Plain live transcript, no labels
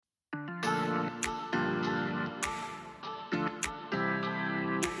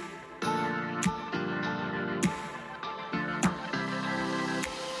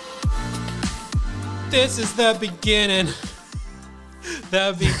This is the beginning.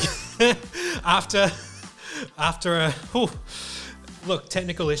 After a look,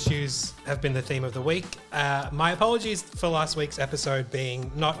 technical issues have been the theme of the week. My apologies for last week's episode being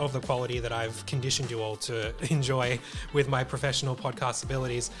not of the quality that I've conditioned you all to enjoy with my professional podcast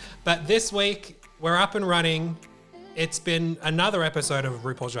abilities. But this week, we're up and running. It's been another episode of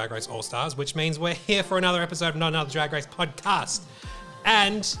RuPaul's Drag Race All-Stars, which means we're here for another episode of Not Another Drag Race podcast.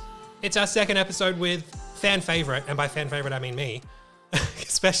 And it's our second episode with fan favorite, and by fan favorite I mean me,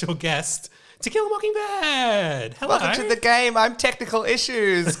 special guest, To Kill a Mockingbird. Hello. Welcome to the game. I'm technical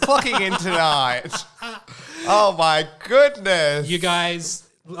issues clocking in tonight. Oh my goodness. You guys,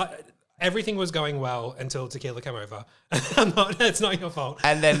 everything was going well until Tequila came over. It's not your fault.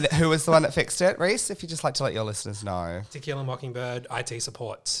 And then who was the one that fixed it, Reese? If you'd just like to let your listeners know. Tequila Mockingbird IT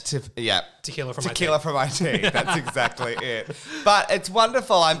support. Tequila from IT. That's exactly it. But it's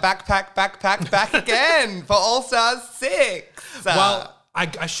wonderful. I'm back again for All Stars 6. Well,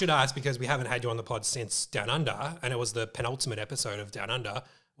 I should ask, because we haven't had you on the pod since Down Under, and it was the penultimate episode of Down Under.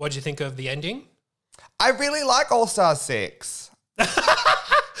 What did you think of the ending? I really like All Stars 6.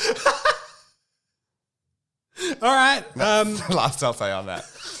 All right. That's the last I'll say on that.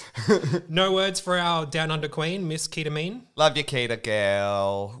 No words for our Down Under queen, Miss Keita Mean. Love you, Keita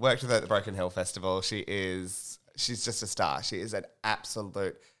girl. Worked with her at the Broken Hill Festival. She's just a star. She is an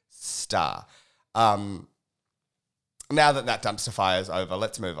absolute star. Now that dumpster fire is over,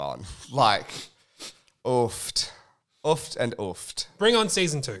 let's move on. Like, oofed and oofed. Bring on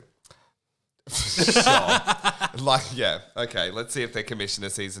season 2. Sure. Okay. Let's see if they commission a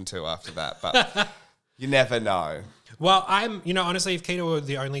season 2 after that. But you never know. Well, honestly, if Keita were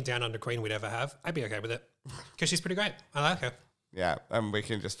the only Down Under queen we'd ever have, I'd be okay with it, because she's pretty great. I like her. Yeah, and we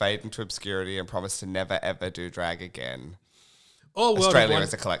can just fade into obscurity and promise to never ever do drag again. Or Australia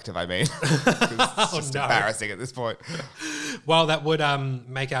as a collective, I mean. It's just embarrassing at this point. Well, that would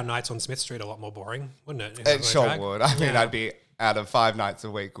make our nights on Smith Street a lot more boring, wouldn't it? It sure would. I mean, I'd be out of 5 nights a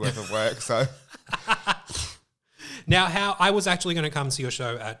week worth of work, so... Now, I was actually going to come to your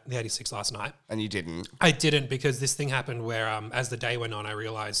show at the 86 last night. And you didn't? I didn't, because this thing happened where, as the day went on, I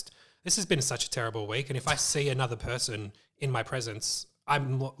realised this has been such a terrible week, and if I see another person in my presence,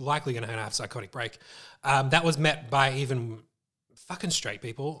 I'm likely going to have a psychotic break. That was met by even fucking straight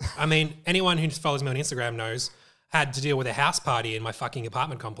people. I mean, anyone who follows me on Instagram knows had to deal with a house party in my fucking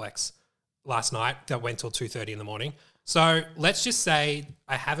apartment complex last night that went till 2:30 in the morning. So let's just say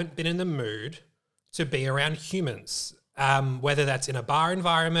I haven't been in the mood to be around humans, whether that's in a bar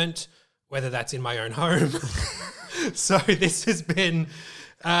environment, whether that's in my own home. So this has been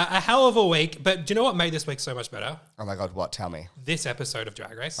a hell of a week. But do you know what made this week so much better? Oh my God, what? Tell me. This episode of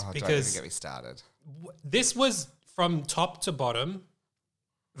Drag Race. Oh, because don't even get me started. This was, from top to bottom,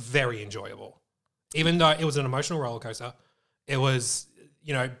 very enjoyable. Even though it was an emotional roller coaster, it was,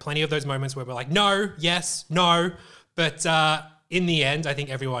 plenty of those moments where we're like, no, yes, no. But in the end, I think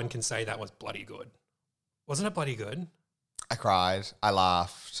everyone can say that was bloody good. Wasn't it bloody good? I cried. I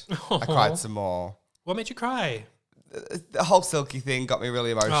laughed. I cried some more. What made you cry? The whole Silky thing got me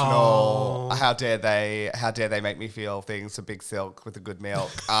really emotional. Oh. How dare they make me feel things for Big Silk with a good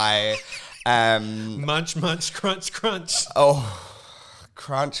milk. Munch, munch, crunch, crunch. Oh,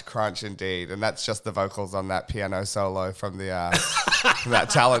 crunch indeed. And that's just the vocals on that piano solo from the from that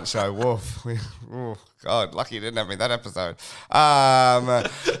talent show. Woof. God, lucky you didn't have me that episode.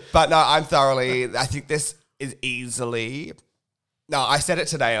 But no, I think this is easily... No, I said it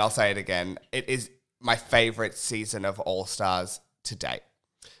today and I'll say it again. It is my favourite season of All Stars to date.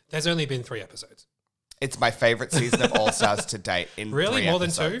 There's only been 3 episodes. It's my favourite season of All Stars to date. Really? More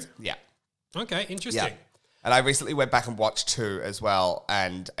episodes. Than 2? Yeah. Okay, interesting. Yeah. And I recently went back and watched 2 as well,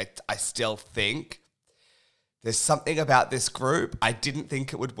 and I still think there's something about this group. I didn't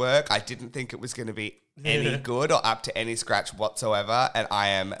think it would work. I didn't think it was going to be any good or up to any scratch whatsoever, and I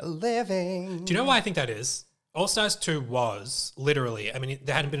am living. Do you know why I think that is? All Stars 2 was literally, I mean,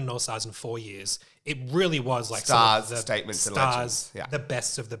 there hadn't been an All Stars in 4 years. It really was like stars, some of the statements, and legends, legends. Yeah. The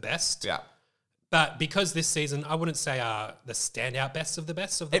best of the best. Yeah. But because this season, I wouldn't say the standout best of the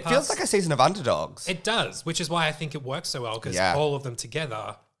best of the past. It feels like a season of underdogs. It does, which is why I think it works so well, because all of them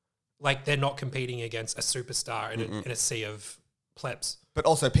together, like, they're not competing against a superstar in a sea of plebs. But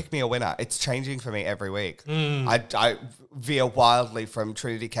also, pick me a winner. It's changing for me every week. I veer wildly from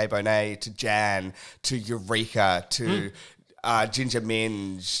Trinity K. Bonet to Jan to Eureka to Ginger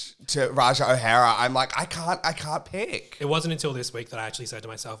Minge to Raja O'Hara. I'm like, I can't pick. It wasn't until this week that I actually said to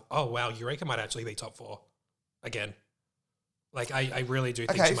myself, oh, wow, Eureka might actually be top 4 again. Like, I really do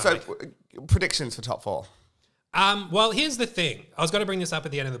think Okay, so predictions for top 4. Well, here's the thing. I was going to bring this up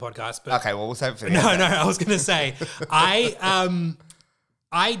at the end of the podcast, but Okay, well, we'll save it for the no. end. I was going to say, I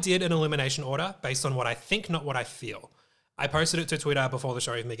did an elimination order based on what I think, not what I feel. I posted it to Twitter before the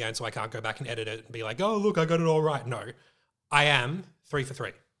show even began, so I can't go back and edit it and be like, oh, look, I got it all right. No, I am 3 for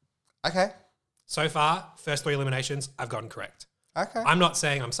 3. Okay. So far, first 3 eliminations, I've gotten correct. Okay. I'm not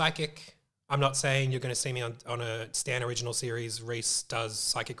saying I'm psychic. I'm not saying you're going to see me on a Stan original series, Reese does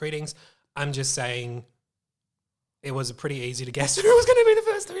psychic readings. I'm just saying it was pretty easy to guess who was going to be the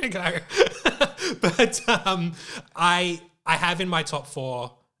first 3 to go. But I have in my top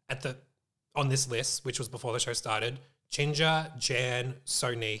 4 on this list, which was before the show started, Ginger, Jan,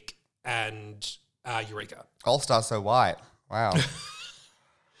 Sonique, and Eureka. All Star So White. Wow.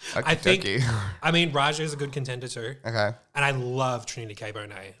 I think, I mean, Raja is a good contender too. Okay. And I love Trinity K.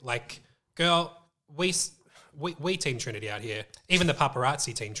 Bonet. Like, girl, we team Trinity out here. Even the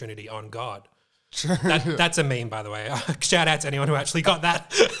paparazzi team Trinity on God. That's a meme, by the way. Shout out to anyone who actually got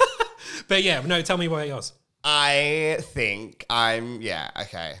that. But yeah, no, tell me what yours. I think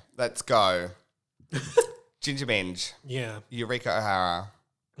okay. Let's go. Ginger Minge, Yeah. Eureka O'Hara,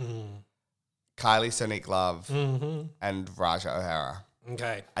 Kylie Sonique Love, and Raja O'Hara.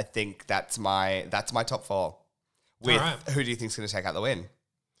 Okay. I think that's my top 4. With right. who do you think's going to take out the win?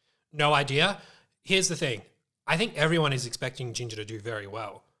 No idea. Here's the thing. I think everyone is expecting Ginger to do very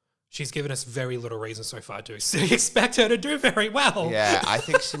well. She's given us very little reason so far to expect her to do very well. Yeah, I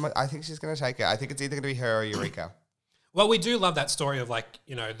think she's going to take it. I think it's either going to be her or Eureka. Well, we do love that story of like,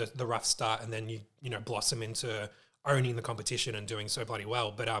 you know, the rough start and then you blossom into owning the competition and doing so bloody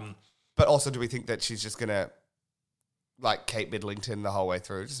well. But also, do we think that she's just going to like Kate Middleton the whole way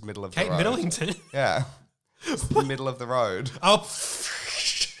through, just middle of the road? Kate Middleton? Yeah. Just the middle of the road. Oh,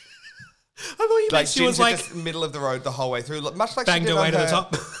 I thought you meant she was like just middle of the road the whole way through, much like banged she did her way on to her, the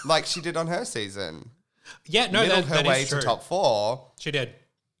top. like she did on her season. Yeah, no, Middled her that way is true. to top 4, She did.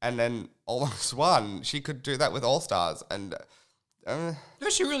 and then almost won. She could do that with All Stars, and No,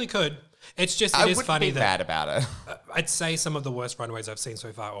 she really could. It's just I it is wouldn't funny be that mad about it. I'd say some of the worst runways I've seen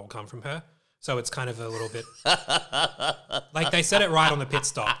so far all come from her. So it's kind of a little bit like they said it right on the pit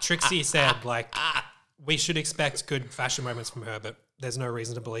stop. Trixie said like we should expect good fashion moments from her, but there's no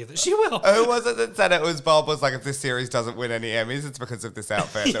reason to believe that she will. Who was it that said it? Was Bob was like, if this series doesn't win any Emmys, it's because of this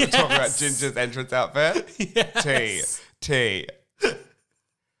outfit. They were talking about Ginger's entrance outfit. Yes. T.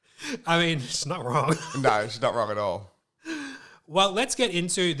 I mean, she's not wrong. No, she's not wrong at all. Well, let's get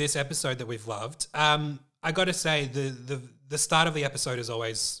into this episode that we've loved. I got to say, the start of the episode is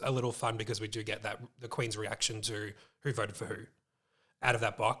always a little fun because we do get the Queen's reaction to who voted for who out of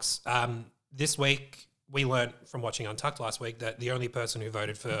that box. This week, we learned from watching Untucked last week that the only person who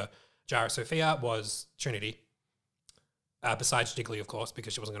voted for Jara Sophia was Trinity, besides Jiggly, of course,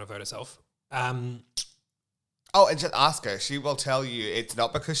 because she wasn't going to vote herself. Oh, and just ask her. She will tell you it's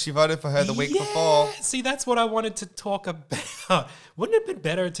not because she voted for her the week before. See, that's what I wanted to talk about. Wouldn't it have been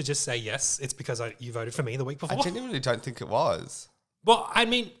better to just say, yes, it's because you voted for me the week before? I genuinely don't think it was. Well, I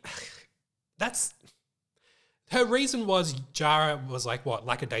mean, that's... Her reason was Jara was like, what,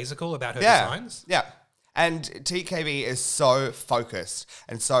 lackadaisical about her designs? Yeah. And TKB is so focused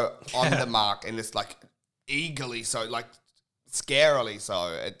and so on the mark and this like eagerly so, like scarily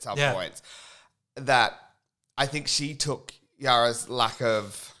so at some points that I think she took Yara's lack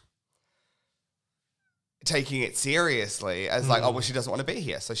of taking it seriously as like, oh, well, she doesn't want to be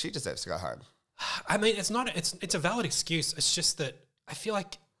here, so she deserves to go home. I mean, it's a valid excuse. It's just that I feel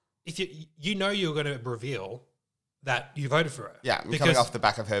like if you're going to reveal that you voted for her. Yeah, and coming off the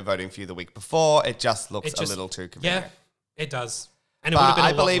back of her voting for you the week before, it just looks a little too convenient. Yeah, it does. And but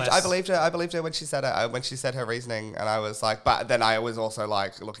it would have been I believed her when she said it, when she said her reasoning, and I was like, but then I was also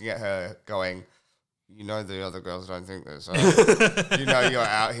like looking at her going, you know, the other girls don't think this. Right? You know, you're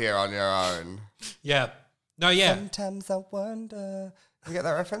out here on your own. Yeah. No, yeah. Sometimes I wonder. You get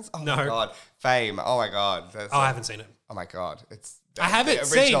that reference? Oh no. My God. Fame. Oh my God. I haven't seen it. Oh my God. I haven't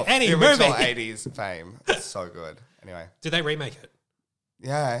seen any movie. The original 80s Fame. It's so good. Anyway. Did they remake it?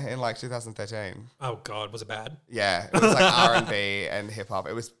 Yeah, in like 2013. Oh God, was it bad? Yeah, it was like R&B and hip hop.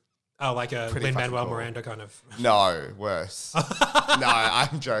 It was like a Lin-Manuel Miranda kind of. No, worse. No,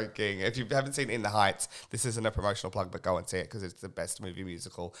 I'm joking. If you haven't seen In the Heights, this isn't a promotional plug, but go and see it because it's the best movie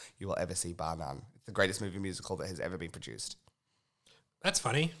musical you will ever see, bar none. It's the greatest movie musical that has ever been produced. That's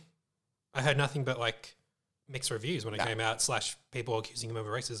funny. I heard nothing but like mixed reviews when it came out. / people accusing him of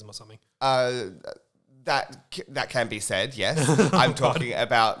racism or something. That can be said, yes. I'm talking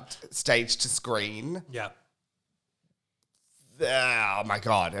about stage to screen. Yeah. Oh my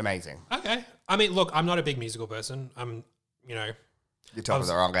God, amazing. Okay. I mean, look, I'm not a big musical person. You're talking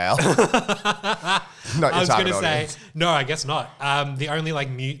the wrong gal. Not I your was target going to say, audience. no, I guess not. The only like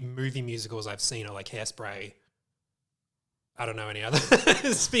movie musicals I've seen are like Hairspray. I don't know any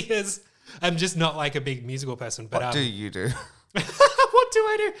others because I'm just not like a big musical person. But What do you do? what do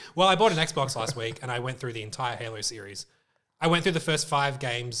I do? Well, I bought an Xbox last week and I went through the entire Halo series. I went through the first 5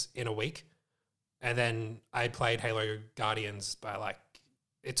 games in a week, and then I played Halo Guardians by like,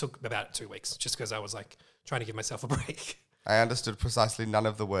 it took about 2 weeks just because I was like trying to give myself a break. I understood precisely none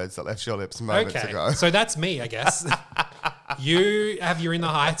of the words that left your lips moments ago. So that's me, I guess. You have You're in the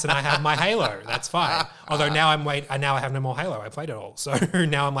Heights and I have my Halo. That's fine. Although now now I have no more Halo. I played it all. So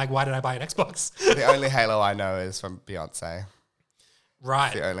now I'm like, why did I buy an Xbox? The only Halo I know is from Beyonce.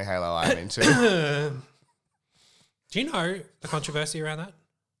 Right. The only Halo I'm into. Do you know the controversy around that?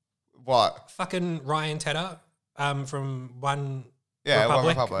 What? Fucking Ryan Tedder from One Yeah,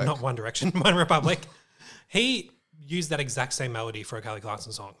 Republic. One Republic. Not One Direction, One Republic. He used that exact same melody for a Kelly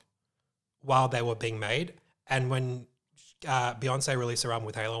Clarkson song while they were being made. And when Beyonce released her album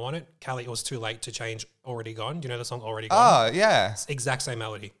with Halo on it, it was too late to change Already Gone. Do you know the song Already Gone? Oh, yeah. It's exact same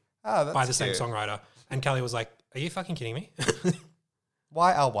melody Oh, that's by the same cute. songwriter. And Kelly was like, are you fucking kidding me?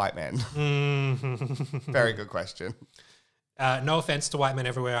 Why are white men? Mm-hmm. Very good question. No offense to white men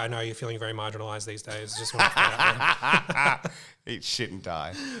everywhere. I know you're feeling very marginalized these days. Just want to put that out there. Eat shit and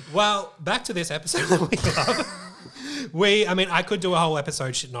die. Well, back to this episode that we love. I could do a whole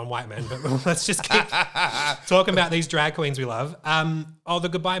episode shitting on white men, but let's just keep talking about these drag queens we love. The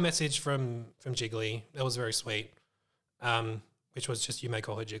goodbye message from Jiggly, that was very sweet. Which was just, you may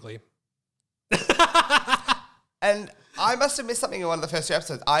call her Jiggly. And I must have missed something in one of the first 2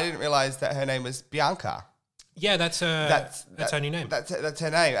 episodes. I didn't realize that her name was Bianca. Yeah, that's her new name. That's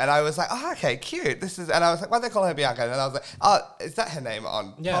her name. And I was like, oh, okay, cute. And I was like, why do they call her Bianca? And I was like, oh, is that her name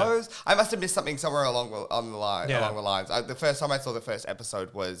on Pose? I must have missed something somewhere along the lines. The first time I saw the first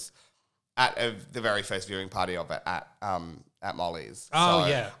episode was at the very first viewing party of it at Molly's. Oh, so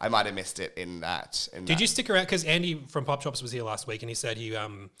yeah. I might have missed it in that. Did you stick around? Because Andy from Pop Shops was here last week and he said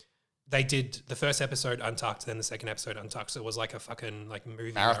they did the first episode Untucked, then the second episode Untucked. So it was like a fucking like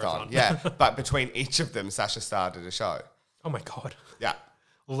movie marathon. Yeah, but between each of them, Sasha Starr did a show. Oh my God. Yeah.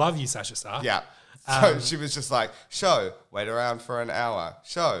 Love you, Sasha Starr. Yeah. So she was just like, show, wait around for an hour.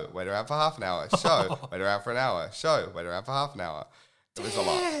 Show, wait around for half an hour. Show, wait around for an hour. Show, wait around for half an hour. It was a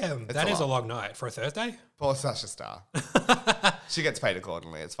lot. Damn, that is a long night for a Thursday. Poor Sasha Starr. She gets paid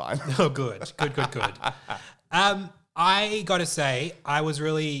accordingly. It's fine. Oh, good. I got to say, I was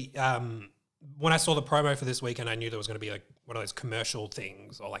really, when I saw the promo for this week and I knew there was going to be like one of those commercial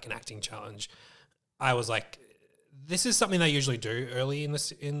things or like an acting challenge, I was like, this is something they usually do early in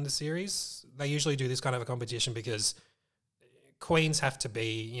the series. They usually do this kind of a competition because queens have to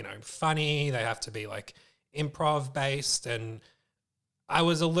be, funny. They have to be like improv based. And I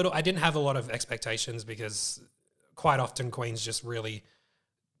didn't have a lot of expectations because quite often queens just really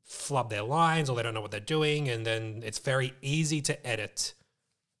flub their lines or they don't know what they're doing, and then it's very easy to edit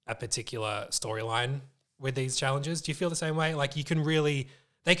a particular storyline with these challenges. Do you feel the same way? Like they can really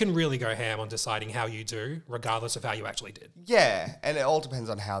go ham on deciding how you do, regardless of how you actually did. Yeah, and it all depends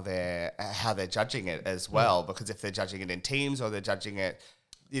on how they're judging it as well. Because if they're judging it in teams or they're judging it,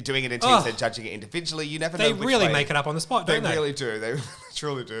 you're doing it in teams, they're judging it individually. You never know. They really make it up on the spot, don't they? They really do. They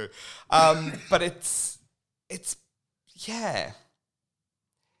truly do. But it's yeah.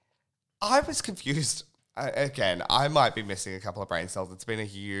 I was confused. Again, I might be missing a couple of brain cells. It's been a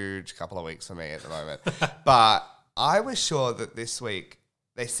huge couple of weeks for me at the moment. But I was sure that this week,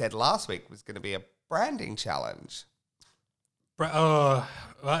 they said last week was going to be a branding challenge. Well,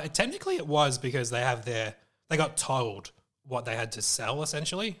 technically it was because they got told what they had to sell,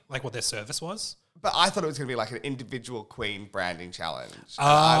 essentially, like what their service was. But I thought it was going to be like an individual queen branding challenge.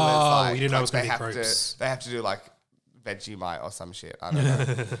 You didn't know it was going to be groups. They have to do like Vegemite or some shit. I don't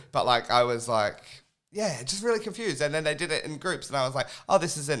know. But like, I was like, yeah, just really confused. And then they did it in groups and I was like, oh,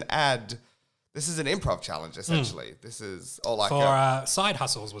 this is an improv challenge, essentially. This is all like for side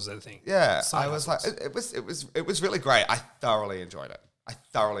hustles was the thing. Yeah. Side I was hustles. like, it was really great. I thoroughly enjoyed it.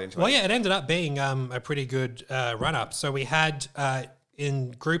 Well, yeah, it ended up being a pretty good run up. So we had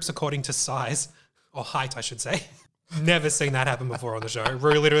in groups according to size or height, I should say. Never seen that happen before on the show.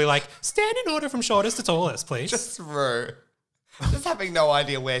 Rue literally like, stand in order from shortest to tallest, please. Just Rue. Just having no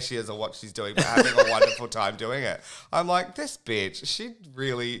idea where she is or what she's doing, but having a wonderful time doing it. I'm like, this bitch,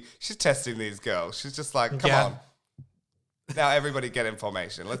 she's testing these girls. She's just like, come on. Now everybody get in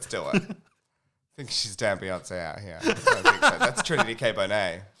formation. Let's do it. I think she's damn Beyonce out here. I don't think so. That's Trinity K.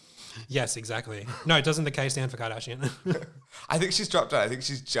 Bonet. Yes, exactly. No, doesn't the K stand for Kardashian? I think she's dropped out. I think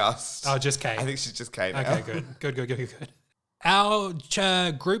she's just... Oh, just K. I think she's just K now. Okay, good. Our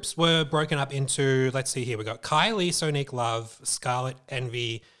groups were broken up into, let's see here, we got Kylie, Sonique Love, Scarlet,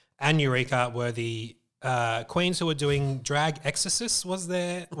 Envy, and Eureka were the queens who were doing drag exorcists was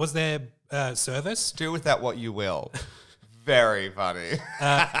their service. Do with that what you will. Very funny.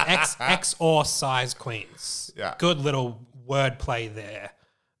 X or size queens. Yeah. Good little wordplay there.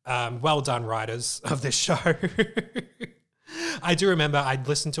 Well done, writers of this show. I do remember I'd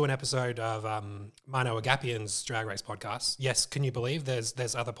listened to an episode of Mano Agapian's Drag Race podcast. Yes, can you believe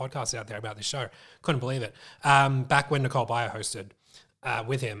there's other podcasts out there about this show? Couldn't believe it. Back when Nicole Byer hosted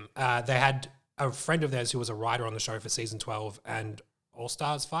with him, they had a friend of theirs who was a writer on the show for season 12 and All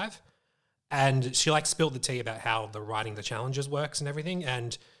Stars 5. And she spilled the tea about how the writing the challenges works and everything.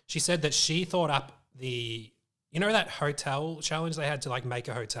 And she said that she thought up that hotel challenge they had to make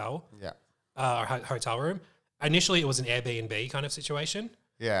a hotel, or hotel room. Initially, it was an Airbnb kind of situation.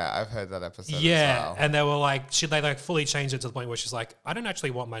 Yeah, I've heard that episode. Yeah, as well. and they were they fully changed it to the point where she's like, I don't actually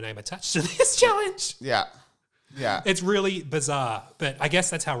want my name attached to this challenge. Yeah. It's really bizarre, but I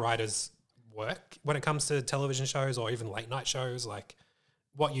guess that's how writers work when it comes to television shows or even late night shows. Like,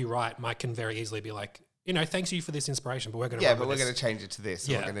 what you write can very easily be like, thanks you for this inspiration, but we're going to change it to this.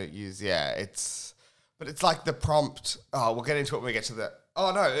 Yeah. We're going to use but it's like the prompt. Oh, we'll get into it when we get to the.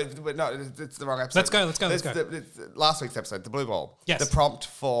 Oh no, it's the wrong episode. Let's go. It's last week's episode, the blue ball. Yes. The prompt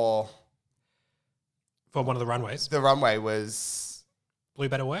for one of the runways. the runway was Blue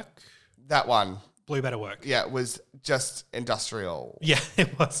Better Work. that one. Blue Better Work. Yeah, it was just industrial, Yeah,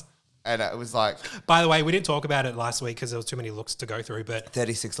 it was. and it was like By the way, we didn't talk about it last week because there was too many looks to go through. But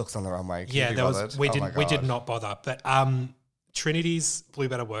 36 looks on the runway. Can you yeah, be there was. bothered? We Oh my didn't. We did God. not bother. But Trinity's Blue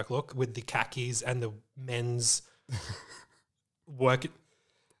Better Work look with the khakis and the men's work.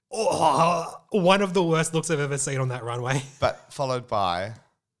 Oh, one of the worst looks I've ever seen on that runway. But followed by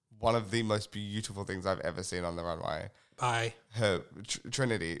one of the most beautiful things I've ever seen on the runway. By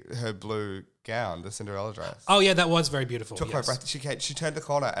Trinity, her blue gown, the Cinderella dress. oh yeah, that was very beautiful. Took my breath. She turned the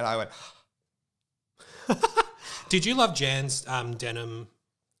corner and I went, Did you love Jan's denim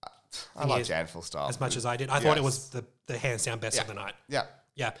I love Jan full stop. as much as I did? I thought it was the hands down best of the night. Yeah.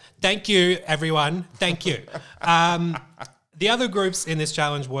 Yeah. Thank you, everyone. Thank you. The other groups in this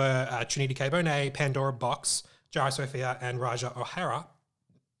challenge were Trinity K. Bonet, Pandora Box, Jara Sophia, and Raja O'Hara.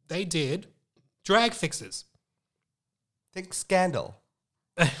 They did drag fixes. Think Scandal.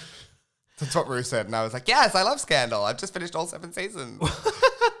 That's what Rue said. And I was like, yes, I love Scandal. I've just finished all 7 seasons.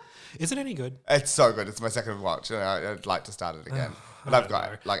 Is it any good? It's so good. It's my second watch. And I'd like to start it again. But I've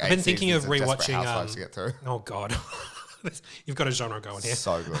got like 8 I've been thinking of seasons rewatching Desperate Housewives to get through. Oh God. You've got a genre going here.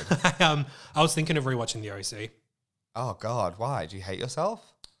 So good. I was thinking of rewatching The OC. Oh God, why? Do you hate yourself?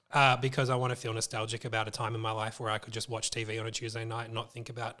 Because I want to feel nostalgic about a time in my life where I could just watch TV on a Tuesday night and not think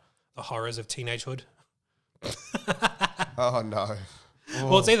about the horrors of teenagehood. Oh no.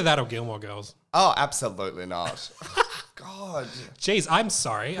 Well, it's either that or Gilmore Girls. Oh, absolutely not. God. Jeez, I'm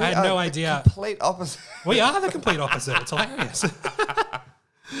sorry. I had no idea. Complete opposite. We are the complete opposite. It's hilarious.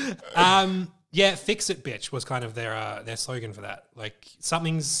 Yeah, fix it, bitch was kind of their slogan for that. Like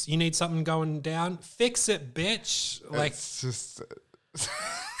you need something going down, fix it, bitch. Like, It's just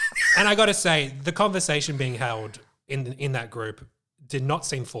and I got to say, the conversation being held in that group did not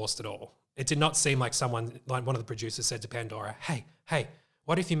seem forced at all. It did not seem like one of the producers said to Pandora, hey,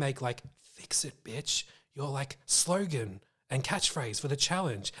 what if you make like fix it, bitch, your like slogan and catchphrase for the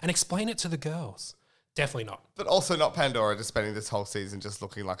challenge and explain it to the girls? Definitely not. But also not Pandora just spending this whole season just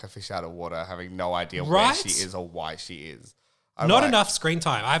looking like a fish out of water, having no idea where Right? she is or why she is. Not enough screen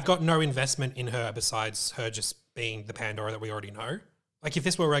time. I've got no investment in her besides her just being the Pandora that we already know. Like if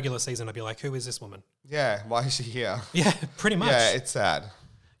this were a regular season, I'd be like, who is this woman? Yeah, why is she here? Yeah, pretty much. Yeah, it's sad.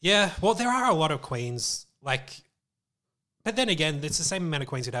 Yeah, well, there are a lot of queens, but then again, it's the same amount of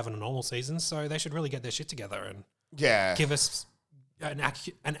queens you'd have in a normal season, so they should really get their shit together and Yeah. give us an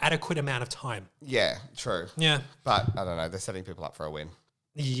adequate amount of time. Yeah, true. Yeah. But I don't know, they're setting people up for a win.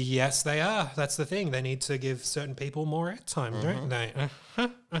 Yes, they are. That's the thing. They need to give certain people more airtime, don't they?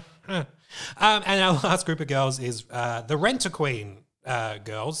 And our last group of girls is the Rent-A-Queen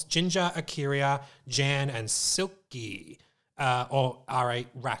girls, Ginger, Akiria, Jan, and Silky, or R.A.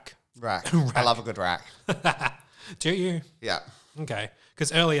 Rack. Rack. I love a good rack. Do you? Yeah. Okay.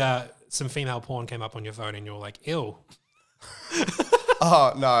 Because earlier, some female porn came up on your phone and you were like, ew.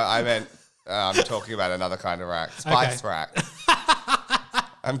 Oh, no, I meant I'm talking about another kind of rack. Spice rack.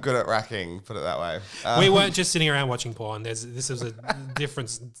 I'm good at racking, put it that way. We weren't just sitting around watching porn. This was a different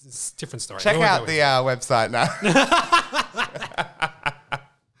story. Check out the website now.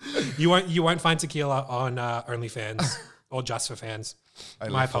 You won't find tequila on OnlyFans or Just for Fans.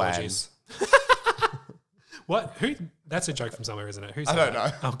 My apologies. What? Who? That's a joke from somewhere, isn't it? Who's I don't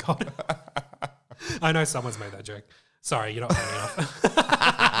that? know. Oh God. I know someone's made that joke. Sorry, you're not funny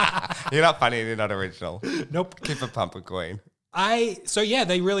enough. You're not funny and you're not original. Nope. Keep it pumping, Queen. So yeah,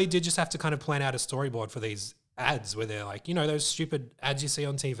 they really did just have to kind of plan out a storyboard for these ads where they're like, you know, those stupid ads you see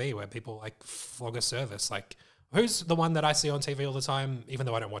on TV where people like flog a service. Like, who's the one that I see on TV all the time, even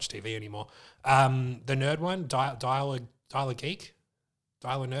though I don't watch TV anymore? The nerd one, Dial a Geek?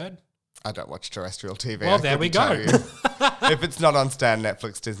 Dial a Nerd? I don't watch terrestrial TV. Well, there we go. If it's not on Stan,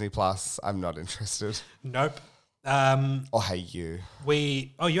 Netflix, Disney Plus, I'm not interested. Nope. Or Hey You.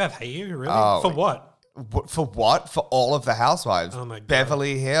 You have Hey You? Really? Oh, For what? For what? For all of the housewives. Oh my God.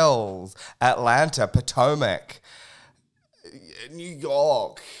 Beverly Hills, Atlanta, Potomac, New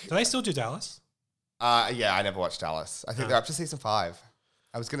York. Do they still do Dallas? Yeah, I never watched Dallas. I think they're up to season 5.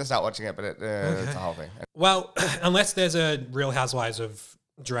 I was going to start watching it, but it's a whole thing. Well, unless there's a Real Housewives of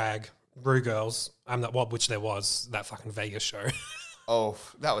Drag, Rue Girls, which there was, that fucking Vegas show. Oh,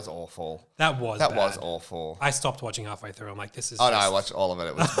 that was awful. That was awful. I stopped watching halfway through. I'm like, this is Oh, no, I watched all of it.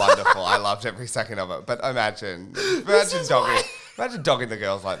 It was wonderful. I loved every second of it. But imagine dogging the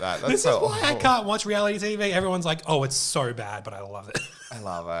girls like that. That's This so is why I awful. can't watch reality TV. Everyone's like, oh, it's so bad, but I love it. I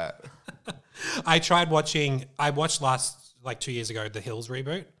love it. I watched last, 2 years ago, The Hills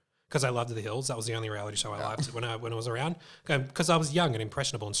reboot because I loved The Hills. That was the only reality show I liked when I was around because I was young and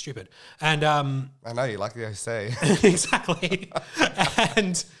impressionable and stupid. And I know, you like the OC. exactly.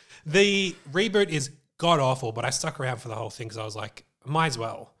 And the reboot is god awful, but I stuck around for the whole thing because I was like, might as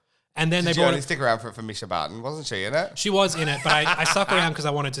well. And then Did they you brought only it. stick around for it for Misha Barton? Wasn't she in it? She was in it, but I stuck around because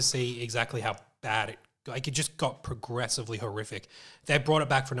I wanted to see exactly how bad it just got progressively horrific. They brought it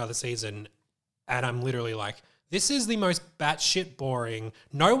back for another season, and I'm literally like, this is the most batshit boring.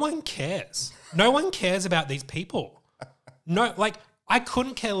 No one cares. No one cares about these people. No, I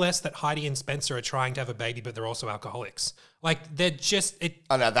couldn't care less that Heidi and Spencer are trying to have a baby, but they're also alcoholics. They're just it.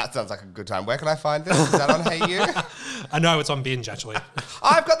 Oh, no, that sounds like a good time. Where can I find this? Is that on Hey You? I know it's on binge actually.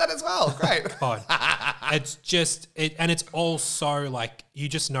 I've got that as well. Great. God, it's just it, and it's all so you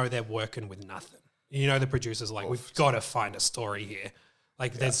just know they're working with nothing. You know, the producers are like, we've got to find a story here.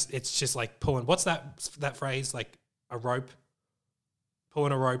 It's just pulling. What's that phrase? Like a rope,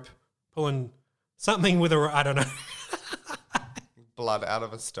 pulling something with I don't know. Blood out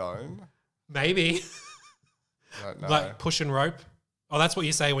of a stone? Maybe. I don't know. Like pushing rope. Oh, that's what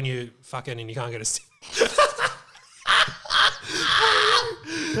you say when you fucking and you can't get a.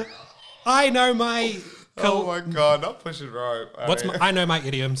 I know my. Oh my God, not pushing rope. I know my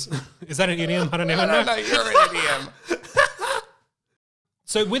idioms. Is that an idiom? I don't even know. No, you're an idiom.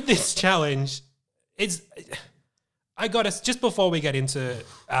 So with this challenge, I got us just before we get into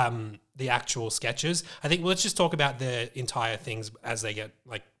the actual sketches. I think let's just talk about the entire things as they get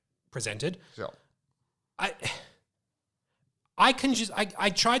presented. Sure. I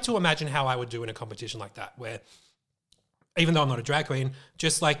tried to imagine how I would do in a competition like that, where even though I'm not a drag queen,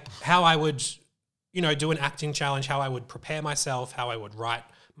 just how I would, do an acting challenge, how I would prepare myself, how I would write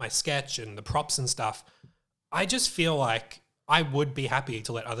my sketch and the props and stuff. I just feel like I would be happy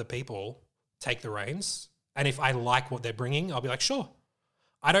to let other people take the reins. And if I like what they're bringing, I'll be like, sure.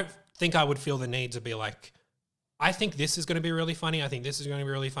 I don't think I would feel the need to be like, I think this is going to be really funny. I think this is going to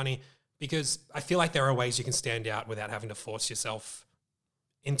be really funny, because I feel like there are ways you can stand out without having to force yourself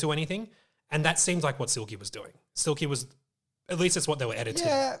into anything. And that seems like what Silky was doing. Silky was, at least it's what they were editing.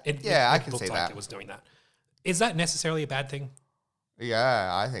 Yeah, I can see that. It was doing that. Is that necessarily a bad thing? Yeah,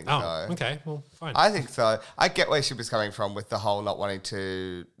 I think so. Oh, okay. Well, fine. I think so. I get where she was coming from with the whole not wanting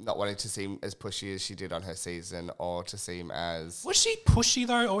to seem as pushy as she did on her season, or to seem as Was she pushy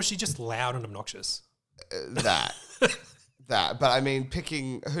though, or was she just loud and obnoxious? that. But I mean,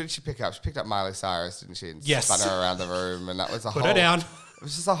 who did she pick up? She picked up Miley Cyrus, didn't she? And Yes. spun her around the room, and that was a Put her down. It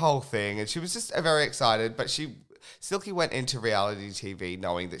was just a whole thing, and she was just very excited. But Silky went into reality TV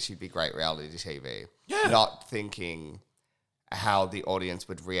knowing that she'd be great reality TV. Yeah. Not thinking how the audience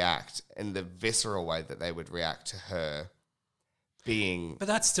would react in the visceral way that they would react to her being But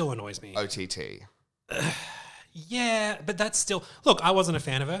that still annoys me. OTT. Yeah, but that's still... Look, I wasn't a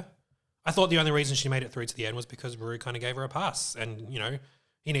fan of her. I thought the only reason she made it through to the end was because Rue kind of gave her a pass. And,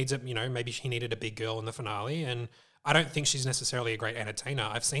 he needs it, maybe she needed a big girl in the finale. And I don't think she's necessarily a great entertainer.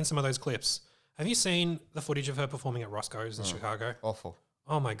 I've seen some of those clips. Have you seen the footage of her performing at Roscoe's in Chicago? Awful.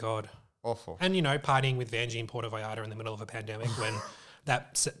 Oh, my God. Awful. And, partying with Vanjie in Puerto Vallarta in the middle of a pandemic when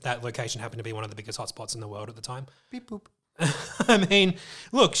that location happened to be one of the biggest hotspots in the world at the time. Beep boop. I mean,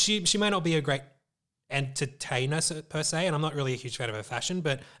 look, she may not be a great entertainer per se, and I'm not really a huge fan of her fashion,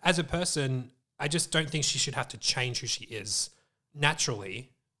 but as a person, I just don't think she should have to change who she is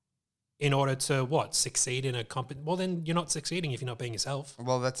naturally in order to what? Succeed in a well, then you're not succeeding if you're not being yourself.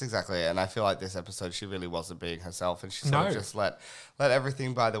 Well, that's exactly it. And I feel like this episode, she really wasn't being herself, and she sort of just let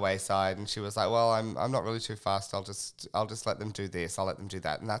everything by the wayside. And she was like, "Well, I'm not really too fast. I'll just let them do this. I'll let them do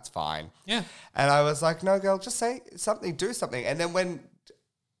that, and that's fine." Yeah. And I was like, "No, girl, just say something, do something." And then when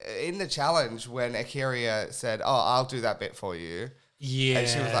in the challenge, when Akira said, "Oh, I'll do that bit for you," yeah, and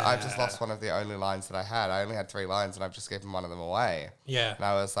she was like, "I've just lost one of the only lines that I had. I only had 3 lines, and I've just given one of them away." Yeah. And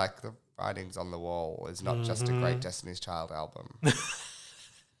I was like, the writings on the wall is not just a great Destiny's Child album.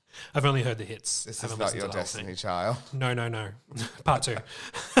 I've only heard the hits. This Haven't is not listened your to the whole Destiny thing. Child. No. Part 2.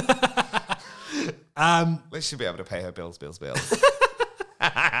 At least she'll be able to pay her bills.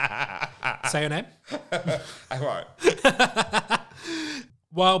 Say your name. I won't.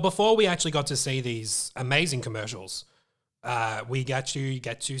 Well, before we actually got to see these amazing commercials, we get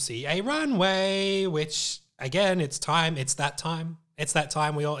to see a runway, which again, it's time. It's that time. It's that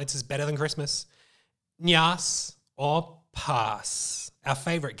time. It's better than Christmas. Nyas or pass. Our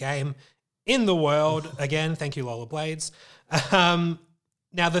favorite game in the world. Again, thank you, Lola Blades. Now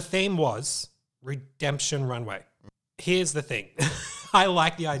the theme was Redemption Runway. Here's the thing. I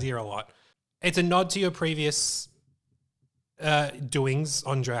like the idea a lot. It's a nod to your previous doings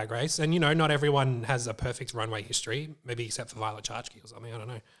on Drag Race. And, not everyone has a perfect runway history, maybe except for Violet Chachki or something. I don't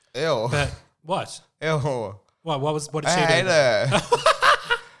know. Ew. But what? Ew. What did she I do? hate her.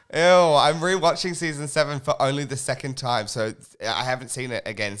 Ew. I'm rewatching season 7 for only the second time. So I haven't seen it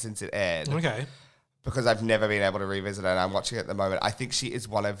again since it aired. Okay. Because I've never been able to revisit it. And I'm watching it at the moment. I think she is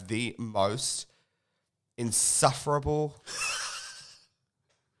one of the most insufferable,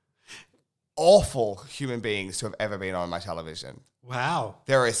 awful human beings to have ever been on my television. Wow.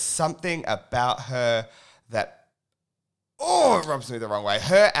 There is something about her that, it rubs me the wrong way.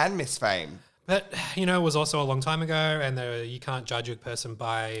 Her and Miss Fame. But, it was also a long time ago, and you can't judge a person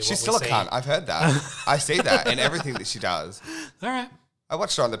by She's what still we a see. cunt. I've heard that. I see that in everything that she does. All right. I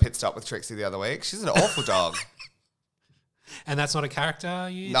watched her on the pit stop with Trixie the other week. She's an awful dog. And that's not a character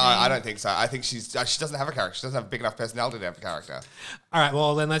you No, think? I don't think so. I think she doesn't have a character. She doesn't have a big enough personality to have a character. All right,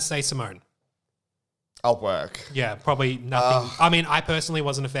 well, then let's say Simone. I'll work. Yeah, probably nothing. I mean, I personally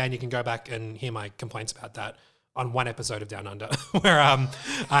wasn't a fan. You can go back and hear my complaints about that on one episode of Down Under, where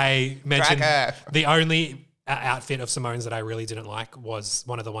I mentioned Drag her. the only outfit of Simone's that I really didn't like was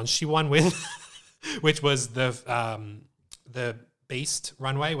one of the ones she won with, which was the Beast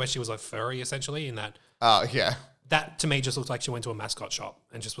runway, where she was like furry essentially in that. Oh, yeah. That to me just looked like she went to a mascot shop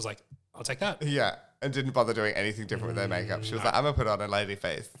and just was like, I'll take that. Yeah. And didn't bother doing anything different with their makeup. She was like, I'm going to put on a lady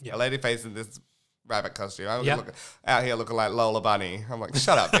face. Yeah. A lady face in this rabbit costume. I'm Yeah. out here looking like Lola Bunny. I'm like,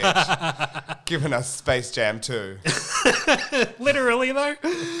 shut up, bitch. Giving us Space Jam 2. Literally though.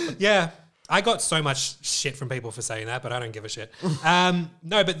 Yeah. I got so much shit from people for saying that, but I don't give a shit. No,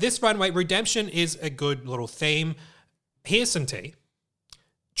 but this runway, Redemption, is a good little theme. Here's some tea.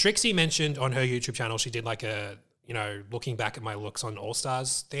 Trixie mentioned on her YouTube channel, she did like a, looking back at my looks on All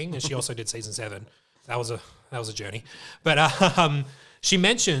Stars thing. And she also did season 7. That was a journey. But she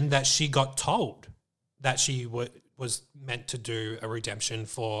mentioned that she got told that she was meant to do a redemption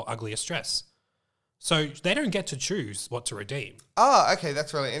for Ugliest Dress. So they don't get to choose what to redeem. Oh, okay.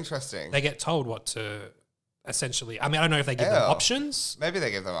 That's really interesting. They get told what to essentially. I mean, I don't know if they give them Ew. options. Maybe they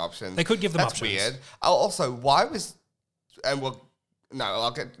give them options. They could give them That's options. weird. Also, why was... And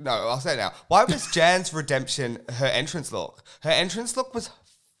I'll say it now. Why was Jan's redemption her entrance look? Her entrance look was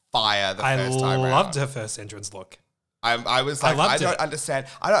fire the first time I round. loved her first entrance look. I was like, I don't it. understand.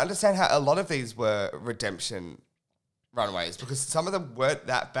 I don't understand how a lot of these were redemption runways because some of them weren't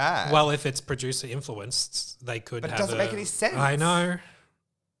that bad. Well, if it's producer influenced, they could But it have doesn't make any sense. I know.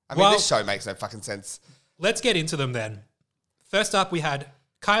 I mean, well- this show makes no fucking sense. Let's get into them then. First up, we had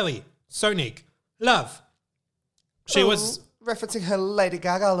Kylie, Sonique, Love. She was referencing her Lady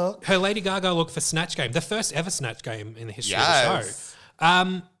Gaga look. her Lady Gaga look for Snatch Game, the first ever Snatch Game in the history Yes. of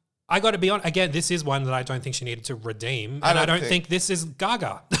the show. I got to be honest, again, this is one that I don't think she needed to redeem. And I don't think this is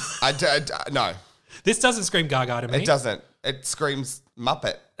Gaga. No, This doesn't scream Gaga to me. it doesn't. It screams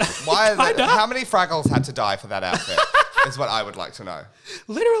Muppet. Why? Kinda. How many Fraggles had to die for that outfit? Is what I would like to know.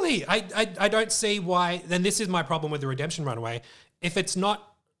 Literally, I don't see why. Then this is my problem with the Redemption Runway. If it's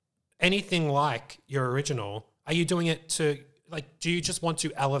not anything like your original, are you doing it to, like, do you just want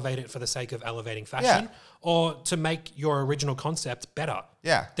to elevate it for the sake of elevating fashion? Yeah. Or to make your original concept better?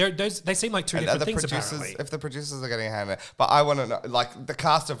 Yeah. They seem like two And different the things, producers, apparently. if the producers are getting a hand in it, but I want to know, like the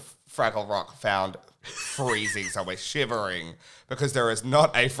cast of Fraggle Rock found freezing somewhere, shivering, because there is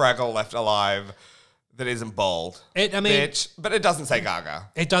not a Fraggle left alive that isn't bald. Bitch, but it doesn't say Gaga.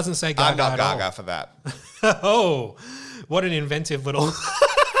 It doesn't say Gaga I'm not at Gaga all. for that. Oh, what an inventive little...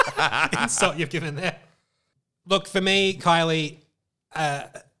 insult you've given there. Look, for me, Kylie,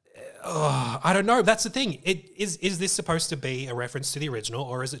 I don't know. That's the thing. Is this supposed to be a reference to the original,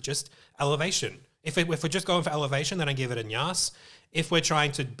 or is it just elevation? If we're just going for elevation, then I give it a nyas. If we're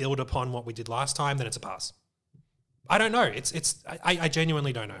trying to build upon what we did last time, then it's a pass. I don't know. I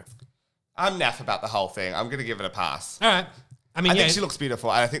genuinely don't know. I'm naff about the whole thing. I'm going to give it a pass. All right. I mean, I think she looks beautiful.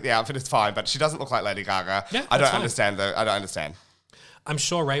 I think the outfit is fine, but she doesn't look like Lady Gaga. Yeah, I don't fine. understand though. I don't understand. I'm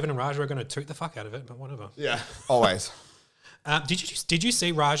sure Raven and Raja are going to toot the fuck out of it, but whatever. Yeah, always. Did you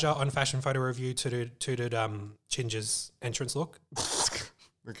see Raja on Fashion Photo Review tooted Chinja's entrance look?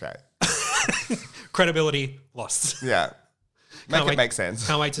 Okay. Credibility lost. Yeah. Make sense.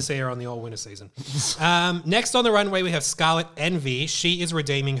 Can't wait to see her on the All Winter season. Next on the runway, we have Scarlet Envy. She is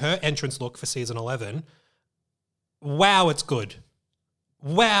redeeming her entrance look for season 11. Wow, it's good.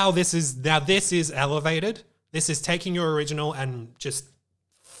 Wow, this is elevated. This is taking your original and just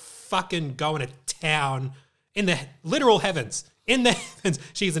fucking going to town in the literal heavens. In the heavens.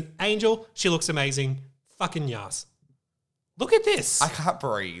 She's an angel. She looks amazing. Fucking yas. Look at this. I can't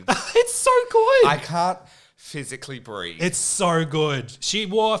breathe. It's so good. I can't physically breathe. It's so good. She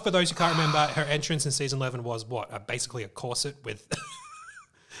wore, for those who can't remember, her entrance in season 11 was what? Basically a corset with...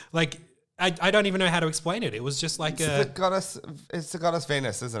 like, I don't even know how to explain it. It was just like it's the goddess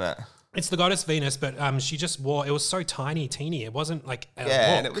Venus, isn't it? It's the goddess Venus, but she just wore... It was so tiny, teeny. It wasn't like a look.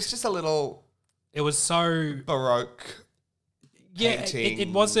 And it was just a little... It was so... Baroque Yeah, it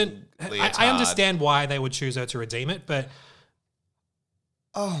wasn't... I understand why they would choose her to redeem it, but...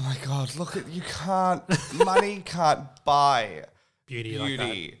 Oh my God, look at... You can't... money can't buy beauty like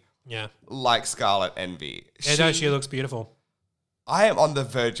that. Yeah. Like Scarlet Envy. She looks beautiful. I am on the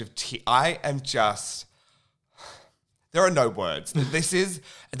verge of I am just... There are no words. This is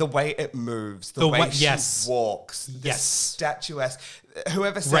the way it moves, the way she walks, the statuesque.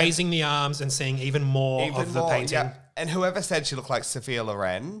 Whoever said... Raising the arms and seeing even more of the painting. Yeah. And whoever said she looked like Sophia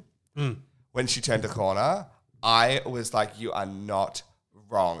Loren when she turned a corner, I was like, you are not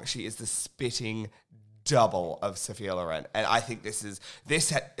wrong. She is the spitting double of Sophia Loren. And I think this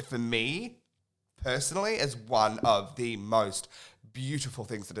for me, personally, is one of the most beautiful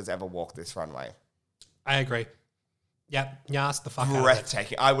things that has ever walked this runway. I agree. Yep, yas the fuck out of it.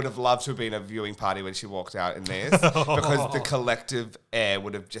 Breathtaking. I would have loved to have been a viewing party when she walked out in this because the collective air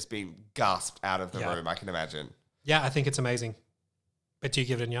would have just been gasped out of the room, I can imagine. Yeah, I think it's amazing. But do you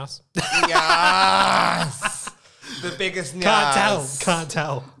give it a yas? Yes! The biggest yas. Can't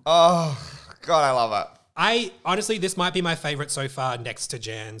tell. Oh, God, I love it. Honestly, this might be my favorite so far next to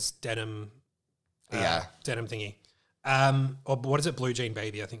Jan's denim denim thingy. Or what is it? Blue Jean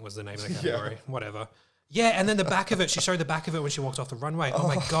Baby, I think was the name of the category. Whatever. Yeah, and then the back of it, she showed the back of it when she walked off the runway. Oh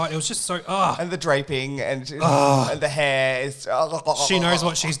my God, it was just so... And the draping and the hair is... She knows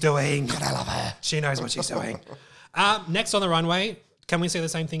what she's doing. God, I love her. She knows what she's doing. Next on the runway, can we say the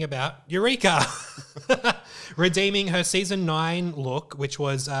same thing about Eureka? Redeeming her season 9 look, which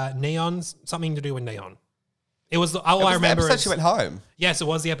was neon, something to do with neon. It was I remember. The episode she went home. Yes, it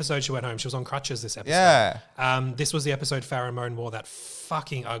was the episode she went home. She was on crutches this episode. Yeah. This was the episode Farrah Moan wore that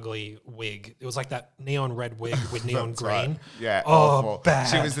fucking ugly wig. It was like that neon red wig with neon green. Right. Yeah. Oh, awful. bad.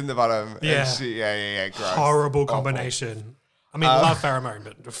 She was in the bottom. Yeah. And gross. Horrible combination. Awful. I mean, love Farrah Moan,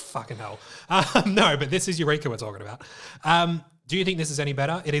 but fucking hell. No, but this is Eureka we're talking about. Do you think this is any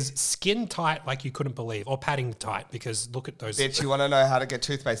better? It is skin tight like you couldn't believe, or padding tight, because look at those. Bitch, you want to know how to get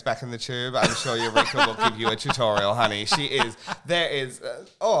toothpaste back in the tube? I'm sure Eureka will give you a tutorial, honey. That is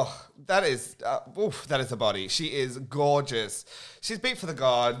a body. She is gorgeous. She's beat for the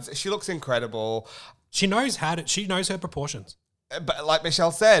gods. She looks incredible. She knows her proportions. But like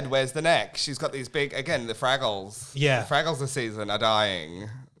Michelle said, where's the neck? She's got these big, again, the Fraggles. Yeah. The Fraggles this season are dying.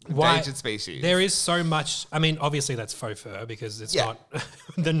 Endangered species. There is so much. I mean, obviously that's faux fur because it's not.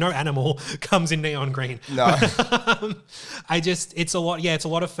 No animal comes in neon green. No. It's a lot. Yeah, it's a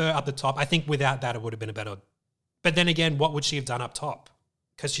lot of fur up the top. I think without that, it would have been a better. But then again, what would she have done up top?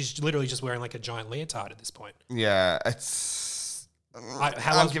 Because she's literally just wearing like a giant leotard at this point. Yeah, it's.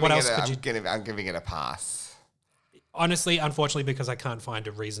 I'm giving it a pass. Honestly, unfortunately, because I can't find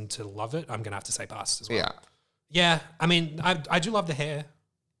a reason to love it, I'm gonna have to say pass as well. Yeah. Yeah, I mean, I do love the hair.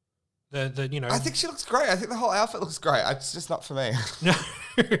 I think she looks great. I think the whole outfit looks great. It's just not for me. No.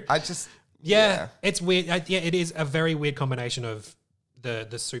 Yeah. It's weird. It is a very weird combination of the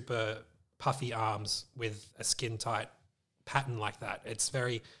super puffy arms with a skin tight pattern like that. It's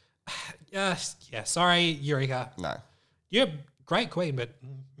very, sorry, Eureka. No. You're a great queen, but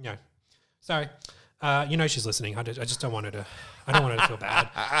no. Sorry. She's listening. I just don't want her to, I don't want her to feel bad.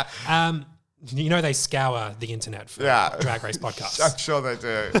 You know they scour the internet for Drag Race podcasts. I'm sure they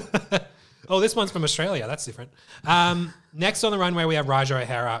do. Oh, this one's from Australia. That's different. Next on the runway, we have Raja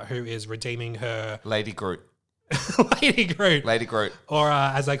O'Hara, who is redeeming her Lady Groot. Lady Groot. Lady Groot. Or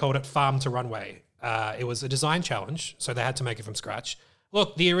as they called it, Farm to Runway. It was a design challenge, so they had to make it from scratch.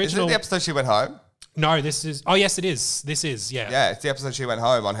 Look, the original... Is it the episode she went home? No, this is... Oh, yes, it is. This is, yeah. Yeah, it's the episode she went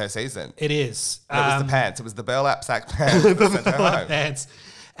home on her season. It is. And it was the pants. It was the burlap sack pants that sent her home. Pants.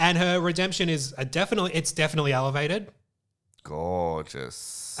 And her redemption is definitely elevated.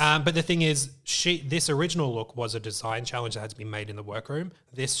 Gorgeous. But the thing is, this original look was a design challenge that had to be made in the workroom.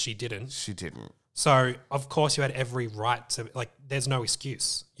 This, she didn't. She didn't. So, of course, you had every right to... Like, there's no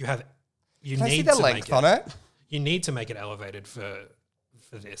excuse. You Can need I see to the make length on it? You need to make it elevated for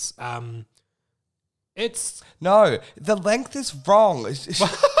this. It's... No, the length is wrong.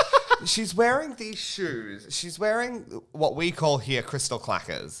 She's wearing these shoes. She's wearing what we call here crystal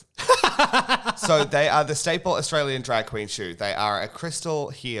clackers. So they are the staple Australian drag queen shoe. They are a crystal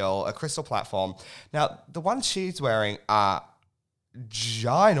heel, a crystal platform. Now, the ones she's wearing are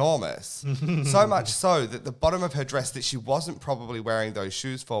ginormous. So much so that the bottom of her dress that she wasn't probably wearing those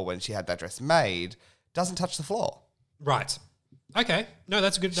shoes for when she had that dress made doesn't touch the floor. Right. Okay. No,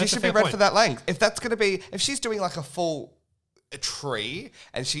 that's a good... She should be read for that length. If she's doing like a full tree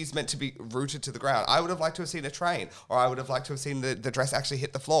and she's meant to be rooted to the ground, I would have liked to have seen a train, or I would have liked to have seen the dress actually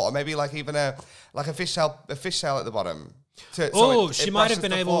hit the floor, or maybe like even a fishtail at the bottom. She might have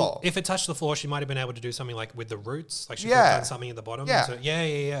been able, if it touched the floor, she might have been able to do something like with the roots, like she could have done something at the bottom. Yeah. So,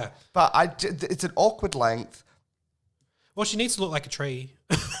 yeah. But it's an awkward length. Well, she needs to look like a tree.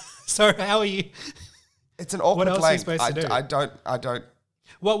 So how are you? It's an awkward length. What else are you supposed to do? I don't.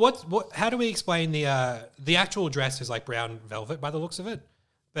 Well, what? How do we explain the actual dress is like brown velvet by the looks of it,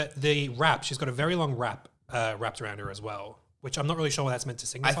 but the wrap, she's got a very long wrap wrapped around her as well, which I'm not really sure what that's meant to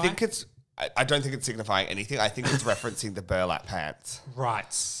signify. I don't think it's signifying anything. I think it's referencing the burlap pants. Right.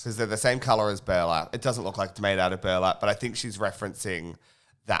 Because they're the same color as burlap. It doesn't look like it's made out of burlap, but I think she's referencing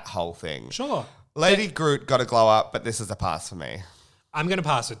that whole thing. Sure. Lady Groot got a glow up, but this is a pass for me. I'm going to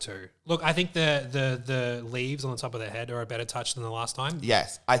pass it too. Look, I think the leaves on the top of their head are a better touch than the last time.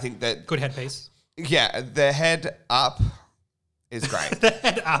 Yes, I think that... Good headpiece. Yeah, the head up is great. The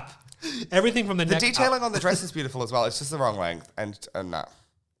head up. Everything from the neck The detailing up. on the dress is beautiful as well. It's just the wrong length. And no,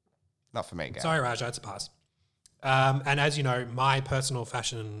 not for me, Gav. Sorry, Raja, it's a pass. And as you know, my personal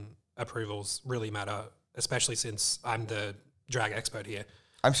fashion approvals really matter, especially since I'm the drag expert here.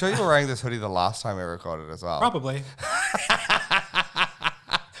 I'm sure you were wearing this hoodie the last time we recorded as well. Probably.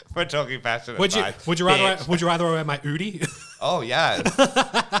 We're talking fashion. Would you rather wear my Udi? Oh yeah.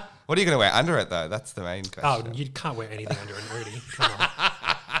 What are you going to wear under it though? That's the main question. Oh, you can't wear anything under an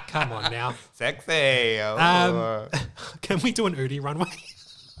Udi. Come on now. Sexy. Oh. Can we do an Udi runway?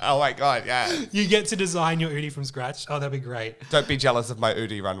 Oh my god, yeah. You get to design your Udi from scratch. Oh, that'd be great. Don't be jealous of my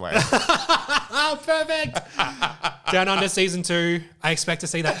Udi runway. Oh, perfect. Down Under season 2. I expect to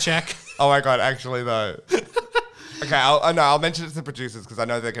see that check. Oh my god, actually though. Okay, I'll mention it to the producers because I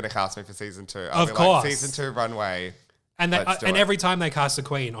know they're going to cast me for season 2. Of course. Season 2 runway. And every time they cast a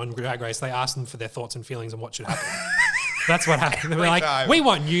queen on Drag Race, they ask them for their thoughts and feelings on what should happen. That's what happened. They're like, we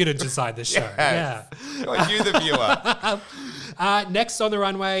want you to decide this show. Yes. Yeah. We want you, the viewer. Next on the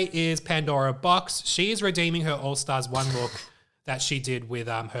runway is Pandora Box. She is redeeming her All Stars 1 look that she did with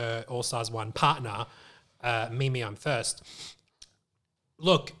her All Stars 1 partner, Mimi I'm First.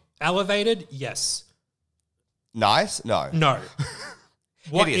 Look, elevated, yes. Nice? No. No.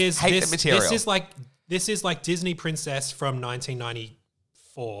 What is hate this? The material. This is like Disney Princess from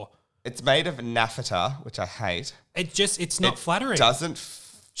 1994. It's made of naffeta, which I hate. It's not flattering. It doesn't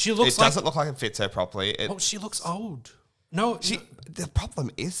look like it fits her properly. She looks old. No, the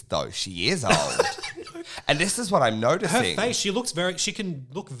problem is though, she is old. And this is what I'm noticing. Her face, she can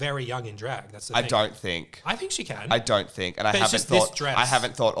look very young in drag. That's the thing. I don't think. I think she can. I don't think. And I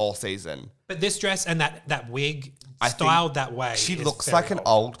haven't thought all season. But this dress and that wig styled that way. She looks like an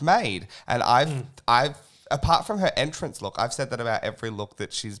old maid. And I've apart from her entrance look, I've said that about every look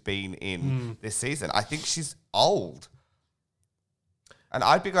that she's been in this season. I think she's old. And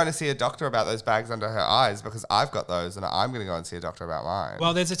I'd be going to see a doctor about those bags under her eyes because I've got those and I'm going to go and see a doctor about mine.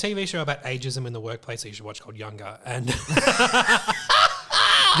 Well, there's a TV show about ageism in the workplace that you should watch called Younger. And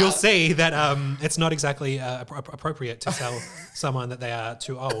you'll see that it's not exactly appropriate to tell someone that they are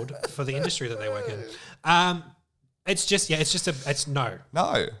too old for the industry that they work in.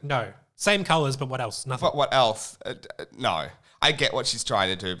 No. Same colours, but what else? Nothing. What else? No. I get what she's trying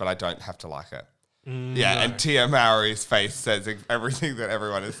to do, but I don't have to like it. And Tia Mowry's face says everything that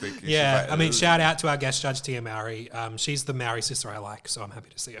everyone is thinking. Yeah, I mean, shout out to our guest judge, Tia Mowry. She's the Mowry sister I like, so I'm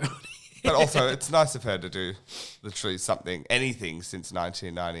happy to see her. But also, it's nice of her to do literally anything since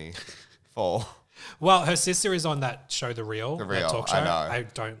 1994. Well, her sister is on that show, The Real. The Real, that talk show. I know. I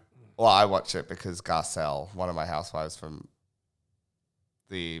don't. Well, I watch it because Garcelle, one of my housewives from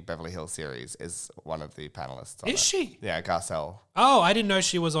the Beverly Hills series, is one of the panelists. Is she? Yeah, Garcelle. Oh, I didn't know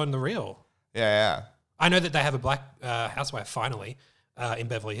she was on The Real. Yeah. I know that they have a black housewife finally in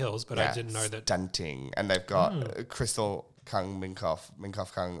Beverly Hills, but Yeah, I didn't know that. Stunting. And they've got Crystal Kung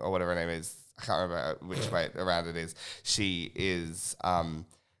Minkoff Kung, or whatever her name is. I can't remember which way around it is. She is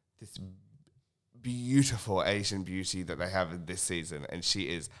this beautiful Asian beauty that they have in this season, and she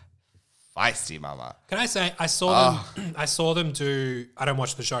is feisty, mama. Can I say I saw them? I saw them do. I don't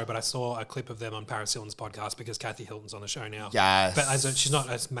watch the show, but I saw a clip of them on Paris Hilton's podcast because Kathy Hilton's on the show now. Yes. But she's not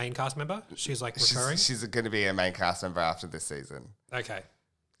a main cast member. She's like recurring. She's going to be a main cast member after this season. Okay.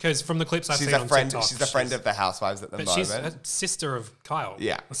 Because from the clips I've She's seen a on friend. TikTok, She's a friend of the housewives at the but moment. she's a sister of Kyle.